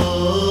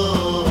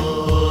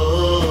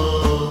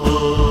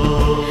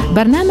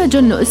 برنامج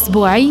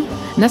أسبوعي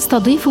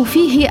نستضيف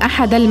فيه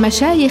أحد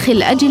المشايخ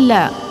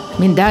الأجلاء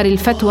من دار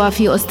الفتوى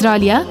في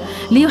أستراليا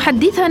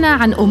ليحدثنا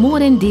عن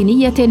أمور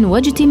دينية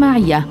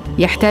واجتماعية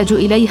يحتاج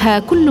إليها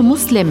كل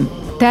مسلم.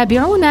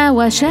 تابعونا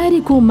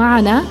وشاركوا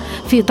معنا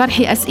في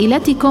طرح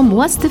أسئلتكم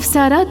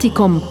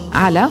واستفساراتكم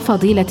على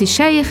فضيلة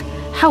الشيخ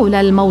حول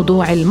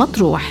الموضوع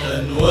المطروح.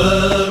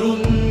 أنوار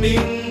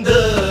من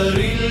دار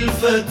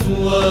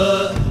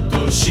الفتوى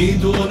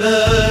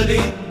ترشدنا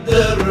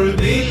للدرب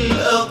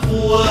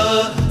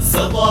الأقوى،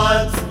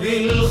 سطعت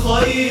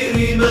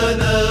بالخير منى